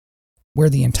issue where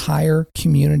the entire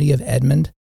community of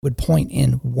Edmond would point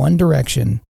in one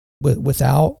direction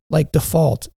without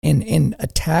default and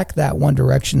attack that one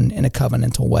direction in a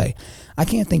covenantal way? I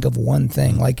can't think of one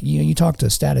thing. You talk to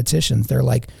statisticians, they're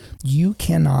like, you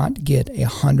cannot get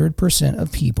 100%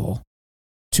 of people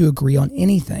to agree on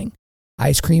anything.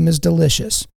 Ice cream is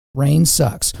delicious. Rain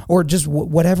sucks. Or just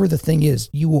whatever the thing is,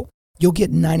 you'll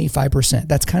get 95%.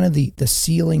 That's kind of the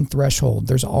ceiling threshold.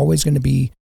 There's always going to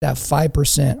be that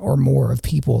 5% or more of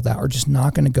people that are just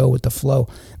not going to go with the flow.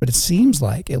 But it seems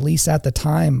like, at least at the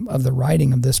time of the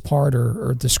writing of this part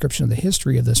or description of the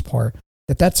history of this part,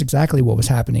 that's exactly what was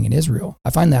happening in Israel. I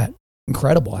find that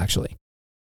incredible, actually.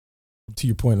 To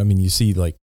your point, I mean, you see,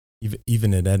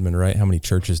 even in Edmond, right? How many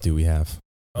churches do we have?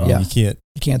 Yeah. You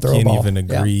can't throw a ball. even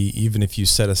agree, even if you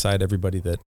set aside everybody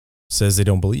that says they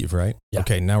don't believe, right? Yeah.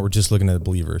 Okay, now we're just looking at the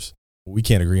believers. We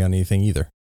can't agree on anything either.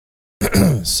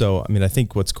 So, I mean, I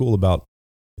think what's cool about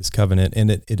this covenant,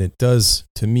 and it does,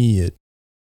 to me,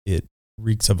 it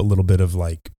reeks of a little bit of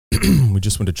like, we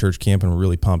just went to church camp and we're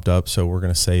really pumped up, so we're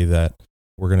going to say that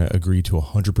we're going to agree to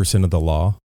 100% of the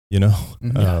law,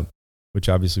 Mm-hmm. which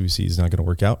obviously we see is not going to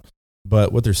work out.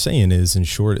 But what they're saying is, in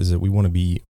short, is that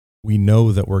we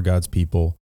know that we're God's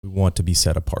people. We want to be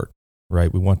set apart,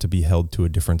 right? We want to be held to a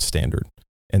different standard,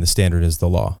 and the standard is the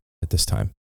law at this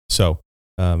time. So,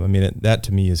 I mean, that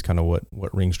to me is kind of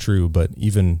what rings true. But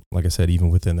even, like I said, even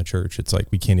within the church, it's like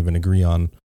we can't even agree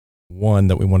on one,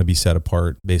 that we want to be set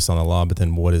apart based on the law, but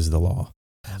then what is the law?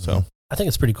 So I think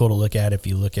it's pretty cool to look at if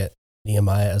you look at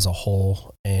Nehemiah as a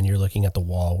whole and you're looking at the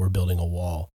wall, we're building a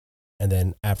wall. And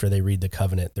then after they read the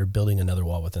covenant, they're building another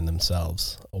wall within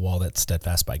themselves, a wall that's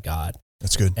steadfast by God.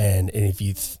 That's good. And if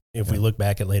we look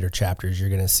back at later chapters, you're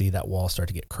going to see that wall start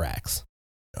to get cracks.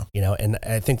 Yeah. And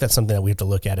I think that's something that we have to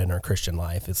look at in our Christian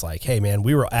life. It's like, hey man,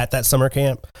 we were at that summer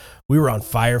camp, we were on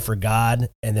fire for God,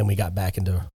 and then we got back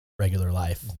into regular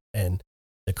life and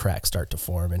the cracks start to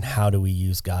form. And how do we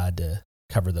use God to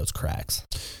cover those cracks?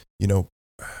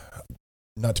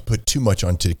 Not to put too much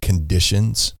onto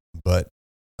conditions, but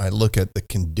I look at the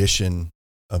condition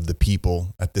of the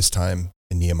people at this time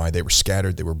in Nehemiah. They were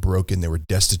scattered, they were broken, they were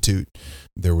destitute.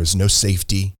 There was no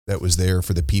safety that was there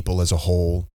for the people as a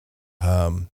whole.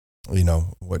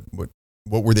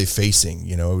 What were they facing?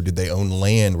 Did they own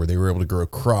land where they were able to grow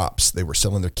crops? They were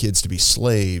selling their kids to be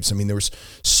slaves. I mean, there was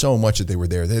so much that they were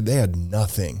there. They had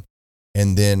nothing.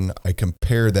 And then I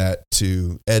compare that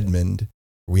to Edmond.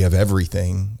 We have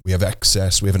everything. We have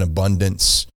excess. We have an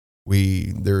abundance.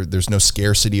 There's no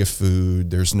scarcity of food.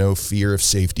 There's no fear of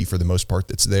safety for the most part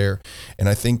that's there. And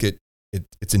I think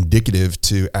it's indicative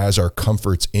to, as our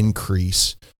comforts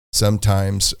increase,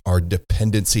 sometimes our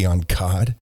dependency on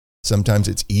God, sometimes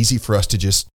it's easy for us to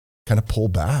just kind of pull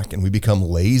back and we become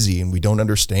lazy and we don't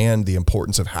understand the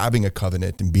importance of having a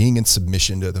covenant and being in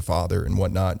submission to the Father and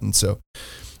whatnot. And so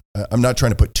I'm not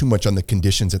trying to put too much on the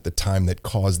conditions at the time that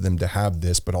caused them to have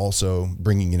this, but also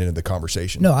bringing it into the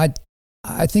conversation. No,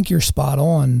 I think you're spot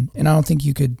on, and I don't think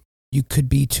you could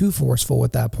be too forceful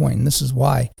at that point. And this is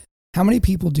why. How many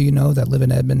people do you know that live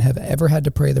in Edmond have ever had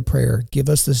to pray the prayer, "Give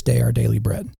us this day our daily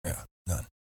bread"? Yeah, none.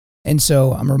 And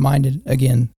so I'm reminded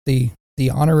again, the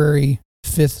honorary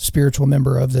 5th spiritual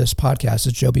member of this podcast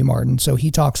is Joby Martin. So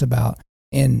he talks about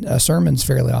in sermons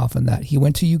fairly often that he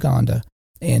went to Uganda,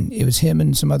 and it was him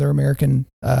and some other American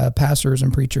pastors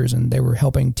and preachers, and they were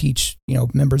helping teach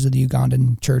members of the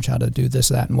Ugandan church how to do this,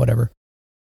 that, and whatever.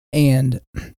 And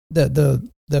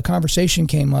the conversation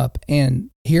came up, and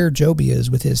here Joby is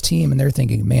with his team, and they're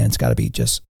thinking, man, it's got to be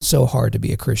just so hard to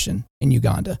be a Christian in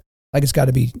Uganda. Like, it's got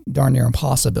to be darn near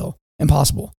impossible.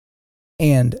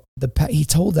 And he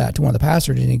told that to one of the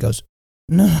pastors, and he goes,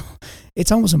 no,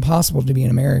 it's almost impossible to be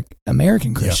an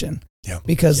American Christian. Yeah.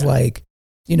 Because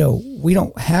we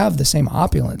don't have the same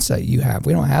opulence that you have.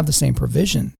 We don't have the same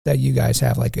provision that you guys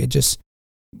have. Like,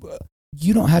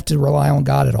 you don't have to rely on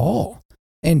God at all.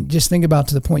 And just think about,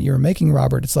 to the point you were making,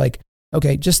 Robert, it's like,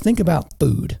 okay, just think about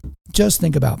food. Just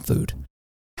think about food.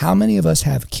 How many of us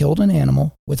have killed an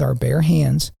animal with our bare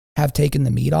hands, have taken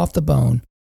the meat off the bone,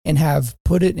 and have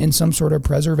put it in some sort of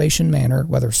preservation manner,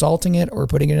 whether salting it or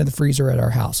putting it in the freezer at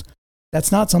our house?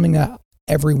 That's not something that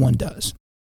everyone does.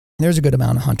 There's a good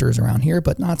amount of hunters around here,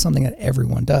 but not something that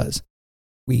everyone does.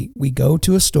 We go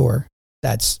to a store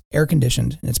that's air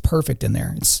conditioned and it's perfect in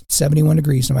there. It's 71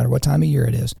 degrees no matter what time of year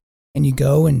it is. And you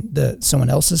go and someone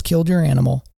else has killed your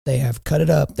animal. They have cut it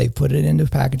up. They've put it into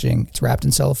packaging. It's wrapped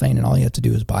in cellophane, and all you have to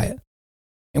do is buy it.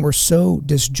 And we're so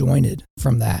disjointed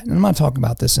from that. And I'm not talking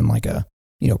about this in like a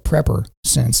prepper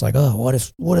sense, like, oh,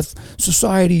 what if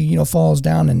society falls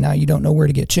down and now you don't know where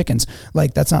to get chickens?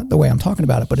 Like, that's not the way I'm talking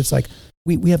about it. But it's like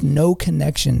we have no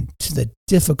connection to the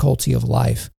difficulty of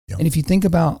life. Yeah. And if you think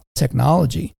about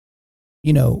technology,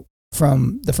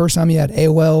 from the first time you had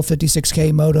AOL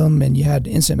 56K modem and you had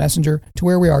instant messenger to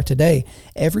where we are today,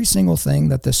 every single thing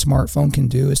that the smartphone can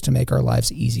do is to make our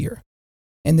lives easier.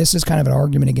 And this is kind of an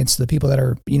argument against the people that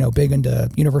are, big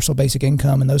into universal basic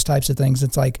income and those types of things.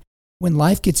 It's like, when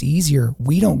life gets easier,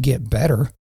 we don't get better.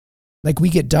 Like, we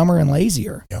get dumber and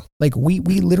lazier. Yeah. Like, we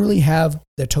literally have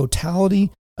the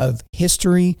totality of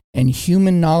history and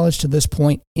human knowledge to this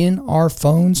point in our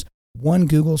phones, one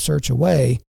Google search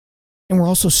away. And we're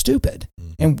also stupid.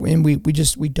 And we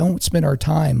don't spend our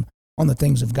time on the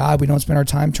things of God. We don't spend our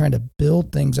time trying to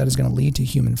build things that is going to lead to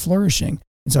human flourishing.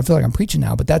 And so I feel like I'm preaching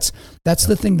now, but that's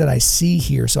the thing that I see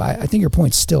here. So I think your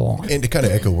point's still on. And to kind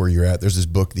of echo where you're at, there's this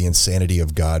book, The Insanity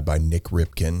of God by Nick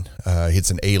Ripken. It's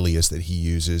an alias that he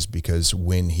uses because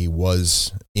when he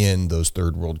was in those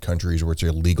third world countries where it's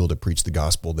illegal to preach the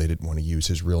gospel, they didn't want to use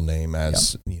his real name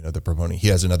as the proponent. He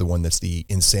has another one that's The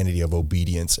Insanity of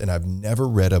Obedience. And I've never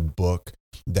read a book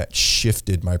that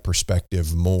shifted my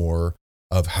perspective more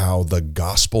of how the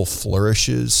gospel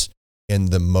flourishes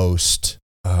in the most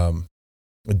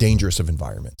dangerous of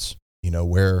environments,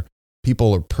 where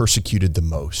people are persecuted the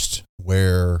most,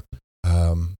 where,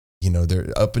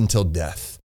 they're up until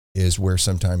death is where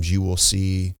sometimes you will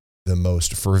see the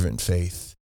most fervent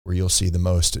faith, where you'll see the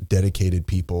most dedicated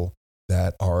people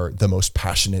that are the most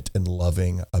passionate and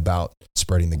loving about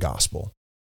spreading the gospel.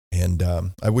 And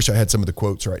I wish I had some of the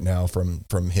quotes right now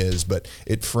from his, but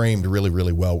it framed really,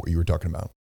 really well what you were talking about.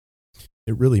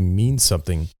 It really means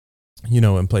something,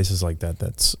 in places like that.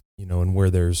 That's and where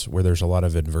there's a lot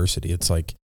of adversity. It's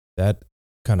like that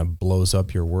kind of blows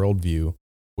up your worldview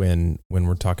when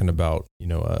we're talking about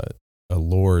a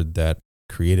Lord that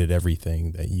created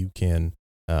everything, that you can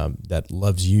that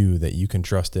loves you, that you can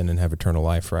trust in and have eternal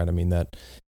life. Right? I mean, that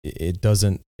it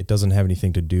doesn't have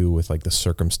anything to do with like the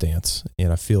circumstance.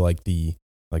 And I feel like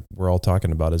we're all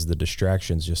talking about is the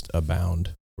distractions just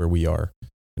abound where we are.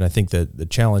 And I think that the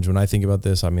challenge when I think about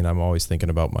this, I mean, I'm always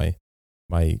thinking about my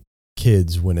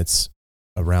kids when it's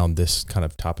around this kind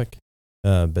of topic.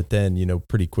 But then,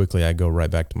 pretty quickly I go right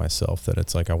back to myself that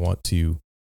it's like, I want to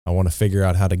figure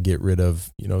out how to get rid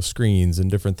of, screens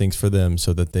and different things for them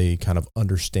so that they kind of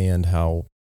understand how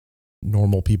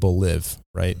normal people live,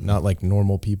 right? Not like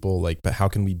normal people, but how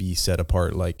can we be set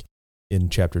apart? Like in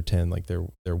chapter 10, like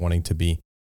they're wanting to be.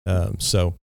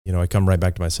 So, I come right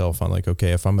back to myself on like,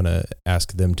 okay, if I'm going to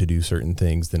ask them to do certain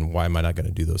things, then why am I not going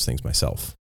to do those things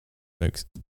myself? Thanks.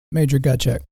 Major gut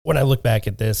check. When I look back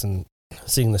at this and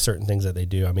seeing the certain things that they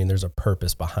do, I mean, there's a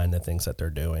purpose behind the things that they're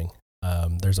doing.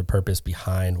 There's a purpose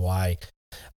behind why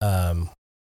they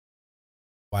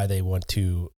want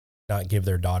to not give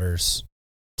their daughters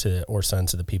or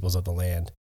sons to the peoples of the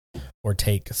land, or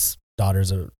take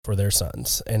daughters for their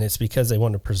sons. And it's because they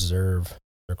want to preserve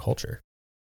their culture.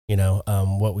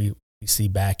 What we see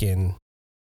back in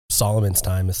Solomon's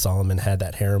time is Solomon had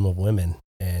that harem of women,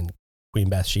 and Queen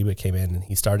Bathsheba came in and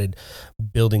he started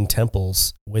building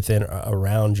temples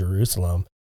around Jerusalem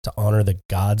to honor the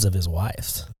gods of his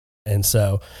wives. And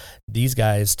so these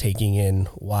guys taking in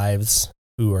wives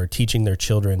who are teaching their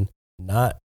children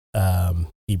not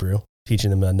Hebrew, teaching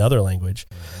them another language.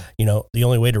 The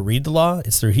only way to read the law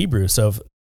is through Hebrew. So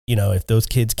if those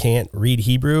kids can't read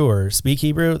Hebrew or speak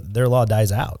Hebrew, their law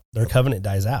dies out, their covenant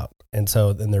dies out. And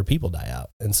so then their people die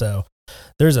out. And so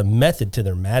there's a method to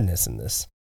their madness in this.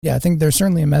 Yeah, I think there's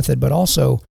certainly a method, but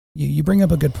also you bring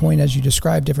up a good point as you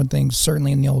describe different things,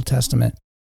 certainly in the Old Testament.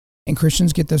 And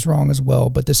Christians get this wrong as well,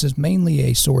 but this is mainly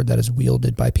a sword that is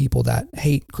wielded by people that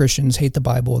hate Christians, hate the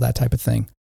Bible, that type of thing.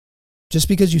 Just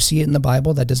because you see it in the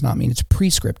Bible, that does not mean it's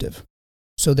prescriptive.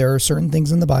 So there are certain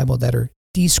things in the Bible that are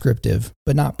descriptive,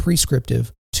 but not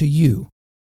prescriptive to you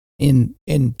in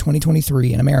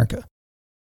 2023 in America.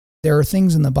 There are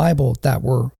things in the Bible that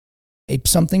were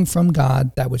something from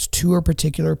God that was to a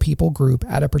particular people group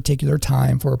at a particular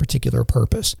time for a particular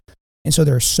purpose. And so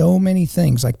there are so many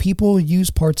things, like people use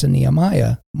parts of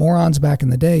Nehemiah, morons back in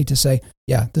the day, to say,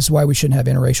 yeah, this is why we shouldn't have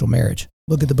interracial marriage.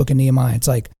 Look at the book of Nehemiah. It's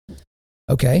like,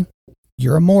 okay,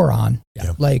 you're a moron.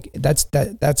 Yeah. Like that's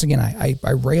again,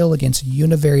 I rail against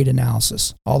univariate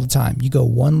analysis all the time. You go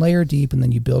one layer deep and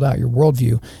then you build out your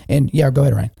worldview. And yeah, go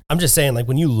ahead, Ryan. I'm just saying, like,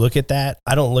 when you look at that,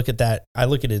 I don't look at that. I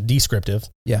look at it descriptive.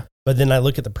 Yeah. But then I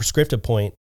look at the prescriptive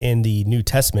point in the New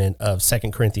Testament of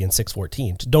 2 Corinthians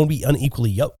 6:14. Don't be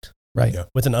unequally yoked. Right. Yeah.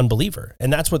 With an unbeliever.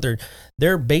 And that's what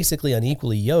they're basically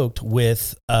unequally yoked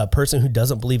with a person who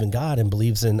doesn't believe in God and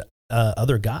believes in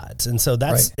other gods. And so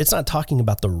it's not talking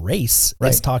about the race. Right.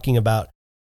 It's talking about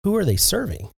who are they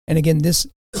serving? And again,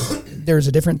 there's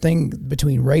a different thing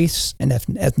between race and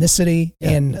ethnicity,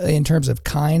 and in terms of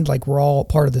kind, like we're all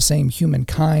part of the same human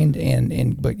kind.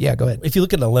 But yeah, go ahead. If you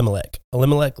look at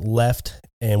Elimelech left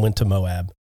and went to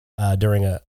Moab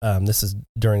this is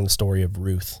during the story of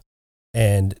Ruth,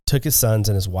 and took his sons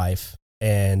and his wife,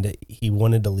 and he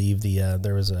wanted to leave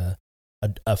there was a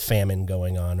famine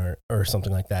going on or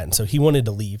something like that. And so he wanted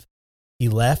to leave. He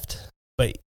left,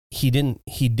 but he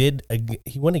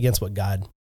went against what God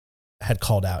had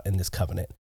called out in this covenant.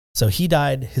 So he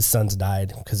died, his sons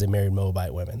died because they married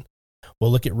Moabite women.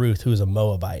 Well, look at Ruth, who is a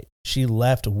Moabite. She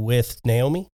left with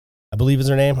Naomi, I believe is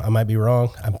her name. I might be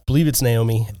wrong. I believe it's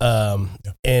Naomi.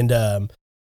 And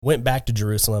went back to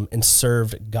Jerusalem and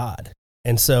served God.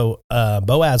 And so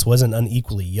Boaz wasn't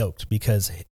unequally yoked,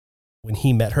 because when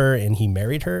he met her and he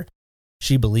married her,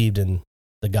 she believed in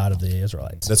the God of the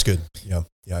Israelites. That's good. Yeah.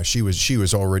 Yeah. She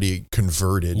was already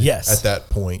converted Yes. at that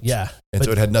point. Yeah. And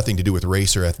so it had nothing to do with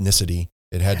race or ethnicity.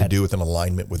 It had to do with an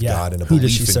alignment with God and a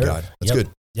belief in serve? God. That's good.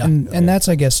 Yeah. And that's,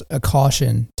 I guess, a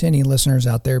caution to any listeners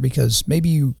out there, because maybe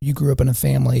you grew up in a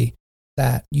family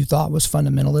that you thought was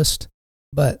fundamentalist,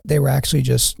 but they were actually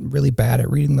just really bad at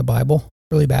reading the Bible,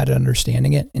 really bad at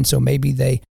understanding it. And so maybe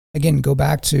they, again, go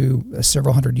back to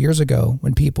several hundred years ago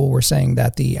when people were saying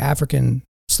that the African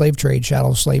slave trade,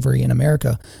 chattel slavery in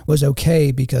America, was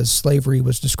okay because slavery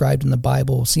was described in the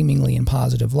Bible seemingly in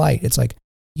positive light. It's like,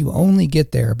 you only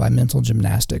get there by mental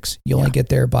gymnastics. You only get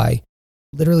there by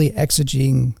literally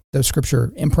exegeting the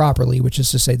scripture improperly, which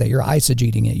is to say that you're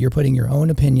eisegeting it. You're putting your own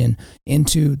opinion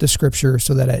into the scripture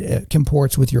so that it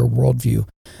comports with your worldview.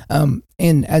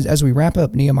 And as we wrap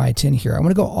up Nehemiah 10 here, I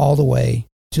want to go all the way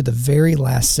to the very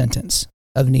last sentence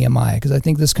of Nehemiah, because I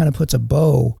think this kind of puts a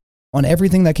bow on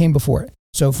everything that came before it.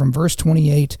 So from verse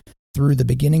 28 through the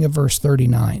beginning of verse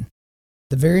 39,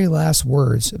 the very last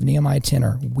words of Nehemiah 10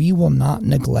 are, "We will not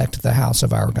neglect the house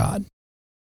of our God."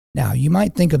 Now, you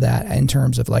might think of that in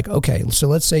terms of like, okay, so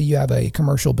let's say you have a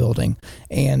commercial building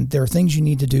and there are things you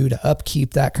need to do to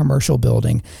upkeep that commercial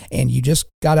building. And you just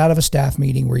got out of a staff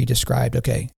meeting where you described,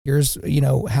 okay, here's,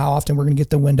 how often we're going to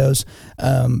get the windows,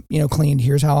 cleaned.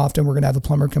 Here's how often we're going to have the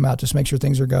plumber come out just to make sure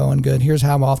things are going good. Here's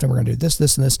how often we're going to do this,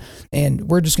 this, and this. And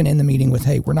we're just going to end the meeting with,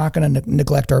 hey, we're not going to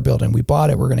neglect our building. We bought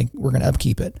it. We're going to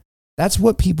upkeep it. That's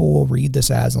what people will read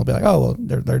this as. And they'll be like, oh, well,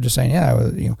 they're just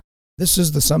saying, this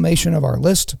is the summation of our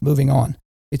list. Moving on.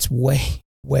 It's way,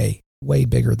 way, way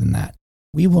bigger than that.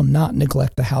 We will not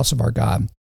neglect the house of our God.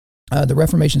 The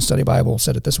Reformation Study Bible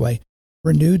said it this way: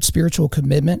 renewed spiritual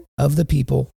commitment of the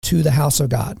people to the house of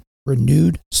God.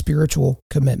 Renewed spiritual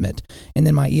commitment. And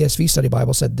then my ESV Study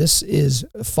Bible said this is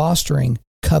fostering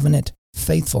covenant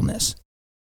faithfulness.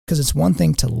 Because it's one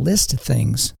thing to list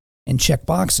things and check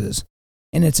boxes,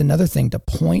 and it's another thing to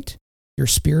point your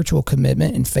spiritual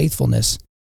commitment and faithfulness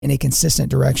in a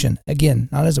consistent direction. Again,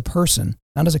 not as a person,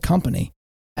 not as a company,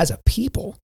 as a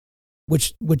people,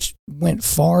 which went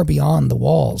far beyond the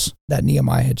walls that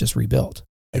Nehemiah had just rebuilt.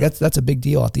 Like that's a big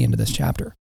deal at the end of this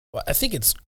chapter. Well, I think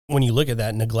it's, when you look at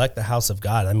that, neglect the house of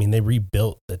God, I mean, they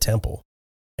rebuilt the temple.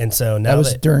 And so now that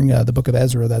was during the book of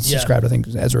Ezra that's described, I think,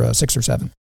 Ezra 6 or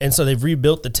 7. And so they've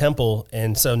rebuilt the temple,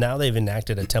 and so now they've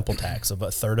enacted a temple tax of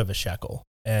 1/3 of a shekel.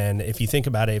 And if you think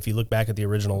about it, if you look back at the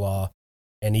original law,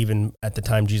 and even at the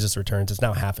time Jesus returns, it's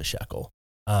now 1/2 a shekel.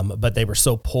 But they were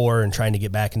so poor and trying to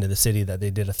get back into the city that they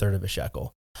did 1/3 of a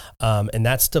shekel. And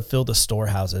that's to fill the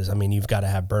storehouses. I mean, you've got to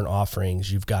have burnt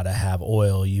offerings, you've got to have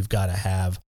oil, you've got to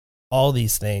have all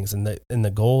these things. And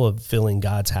the goal of filling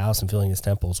God's house and filling his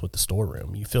temples with the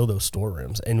storeroom. You fill those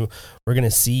storerooms. And we're going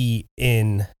to see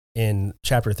in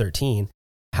chapter 13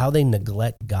 how they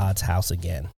neglect God's house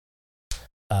again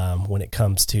when it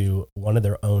comes to one of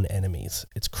their own enemies.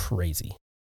 It's crazy.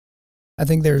 I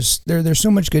think there's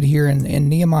so much good here in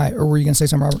Nehemiah. Or were you going to say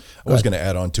something, Robert? I was going to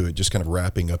add on to it, just kind of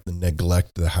wrapping up the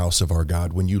neglect of the house of our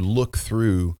God. When you look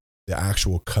through the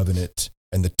actual covenant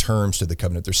and the terms to the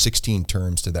covenant, there's 16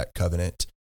 terms to that covenant.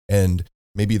 And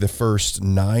maybe the first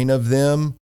 9 of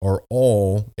them are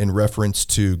all in reference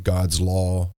to God's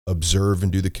law: observe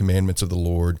and do the commandments of the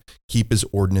Lord, keep his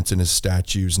ordinance and his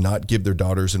statutes, not give their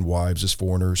daughters and wives as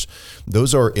foreigners.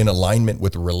 Those are in alignment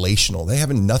with relational. They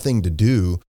have nothing to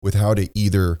do with how to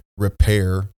either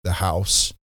repair the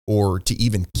house or to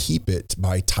even keep it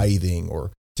by tithing,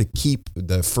 or to keep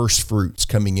the first fruits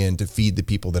coming in to feed the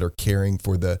people that are caring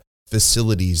for the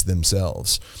facilities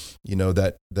themselves.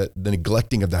 That the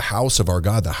neglecting of the house of our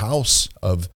God, the house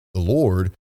of the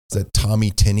Lord. That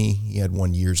Tommy Tenney, he had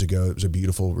one years ago. It was a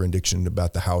beautiful rendition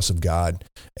about the house of God.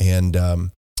 And,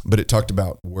 but it talked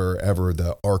about wherever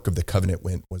the Ark of the Covenant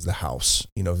went was the house,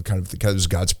 because it was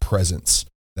God's presence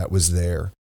that was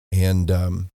there. And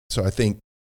so I think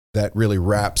that really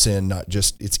wraps in, not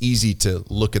just, it's easy to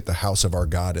look at the house of our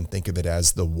God and think of it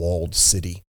as the walled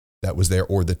city that was there,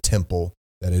 or the temple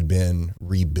that had been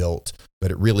rebuilt,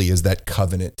 but it really is that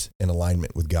covenant in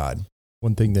alignment with God.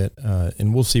 One thing that,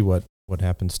 and we'll see what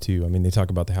happens too. I mean, they talk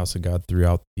about the house of God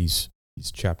throughout these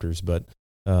chapters, but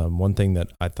one thing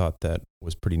that I thought that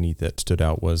was pretty neat that stood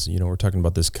out was, we're talking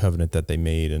about this covenant that they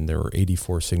made, and there were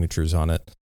 84 signatures on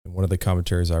it. And one of the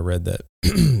commentaries I read that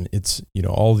it's,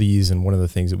 all these, and one of the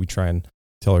things that we try and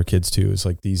tell our kids too is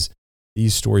like these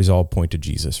stories all point to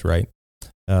Jesus, right?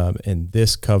 And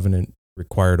this covenant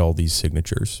required all these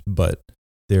signatures, but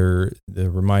the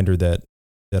reminder that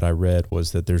I read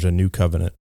was that there's a new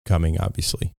covenant coming,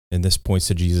 obviously. And this points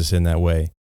to Jesus in that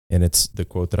way. And it's the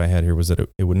quote that I had here was that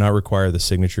it would not require the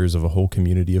signatures of a whole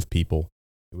community of people.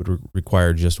 It would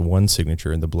require just one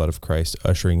signature in the blood of Christ,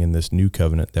 ushering in this new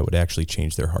covenant that would actually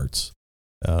change their hearts.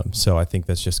 So I think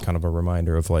that's just kind of a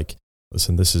reminder of like,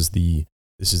 listen, this is the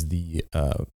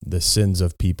sins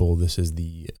of people. This is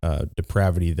the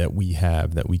depravity that we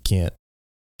have, that we can't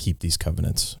keep these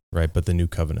covenants, right? But the new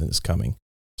covenant is coming.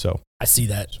 So I see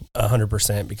that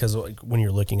 100% because like when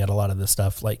you're looking at a lot of this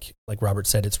stuff, like Robert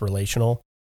said, it's relational,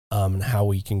 and how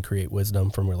we can create wisdom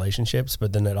from relationships.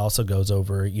 But then it also goes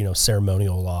over,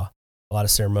 ceremonial law, a lot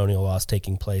of ceremonial laws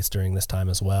taking place during this time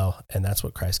as well. And that's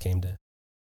what Christ came to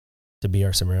be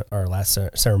our last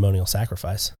ceremonial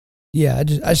sacrifice. Yeah. I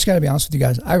just got to be honest with you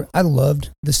guys. I loved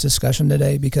this discussion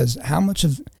today because how much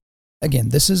of, again,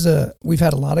 we've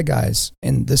had a lot of guys,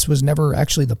 and this was never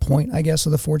actually the point, I guess,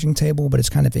 of the forging table, but it's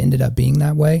kind of ended up being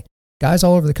that way. Guys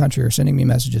all over the country are sending me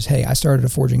messages. Hey, I started a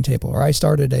forging table, or I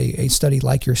started a study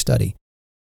like your study.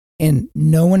 And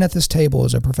no one at this table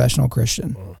is a professional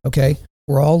Christian. Okay.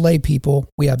 We're all lay people.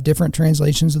 We have different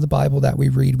translations of the Bible that we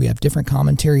read. We have different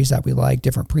commentaries that we like,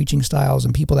 different preaching styles,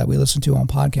 and people that we listen to on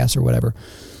podcasts or whatever.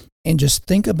 And just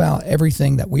think about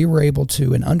everything that we were able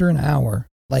to, in under an hour,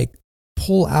 like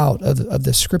pull out of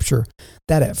the scripture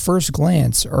that at first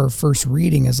glance or first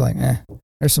reading is like,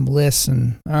 there's some lists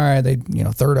and all right,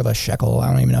 third of a shekel. I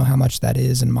don't even know how much that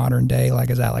is in modern day. Like,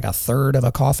 is that like a third of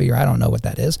a coffee, or I don't know what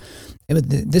that is.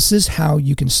 This is how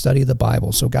you can study the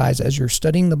Bible. So guys, as you're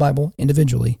studying the Bible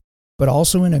individually, but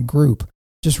also in a group,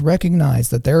 just recognize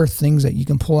that there are things that you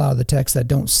can pull out of the text that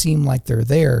don't seem like they're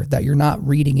there, that you're not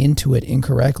reading into it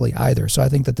incorrectly either. So I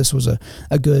think that this was a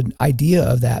good idea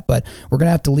of that, but we're going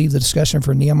to have to leave the discussion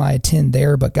for Nehemiah 10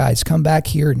 there. But guys, come back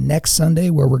here next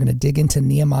Sunday where we're going to dig into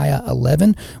Nehemiah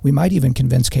 11. We might even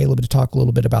convince Caleb to talk a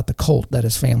little bit about the cult that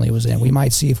his family was in. We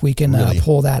might see if we can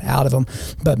pull that out of him,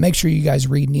 but make sure you guys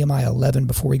read Nehemiah 11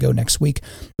 before we go next week.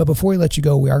 But before we let you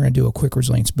go, we are going to do a quick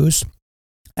resilience boost.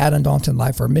 At Undaunted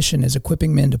Life, our mission is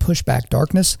equipping men to push back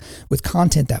darkness with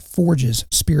content that forges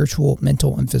spiritual,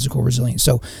 mental, and physical resilience.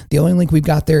 So the only link we've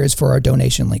got there is for our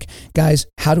donation link. Guys,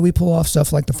 how do we pull off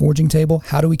stuff like the forging table?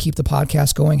 How do we keep the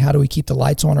podcast going? How do we keep the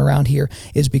lights on around here?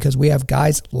 Is because we have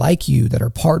guys like you that are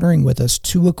partnering with us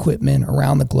to equip men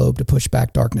around the globe to push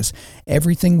back darkness.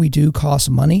 Everything we do costs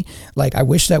money. Like, I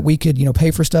wish that we could,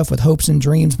 pay for stuff with hopes and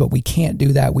dreams, but we can't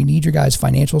do that. We need your guys'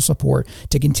 financial support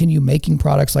to continue making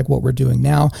products like what we're doing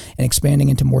now and expanding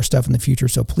into more stuff in the future.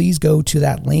 So please go to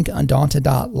that link,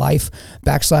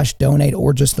 undaunted.life/donate,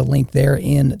 or just the link there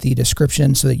in the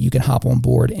description so that you can hop on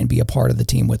board and be a part of the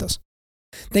team with us.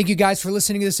 Thank you guys for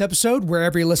listening to this episode.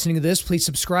 Wherever you're listening to this, please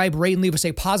subscribe, rate, and leave us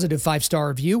a positive 5-star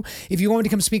review. If you want me to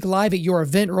come speak live at your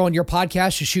event or on your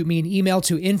podcast, just shoot me an email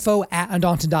to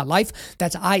info@undaunted.life.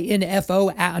 That's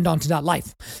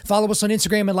info@undaunted.life. Follow us on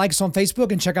Instagram and like us on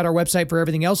Facebook, and check out our website for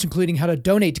everything else, including how to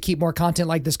donate to keep more content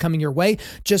like this coming your way.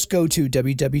 Just go to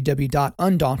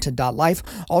www.undaunted.life.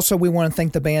 Also, we want to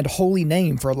thank the band Holy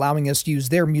Name for allowing us to use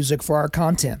their music for our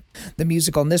content. The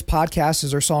music on this podcast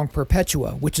is their song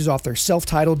Perpetua, which is off their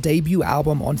self-titled debut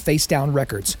album on Face Down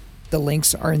Records. The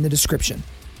links are in the description.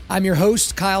 I'm your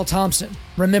host, Kyle Thompson.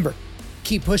 Remember,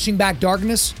 keep pushing back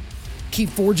darkness, keep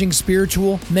forging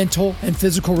spiritual, mental, and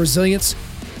physical resilience,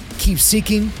 keep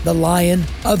seeking the Lion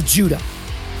of Judah.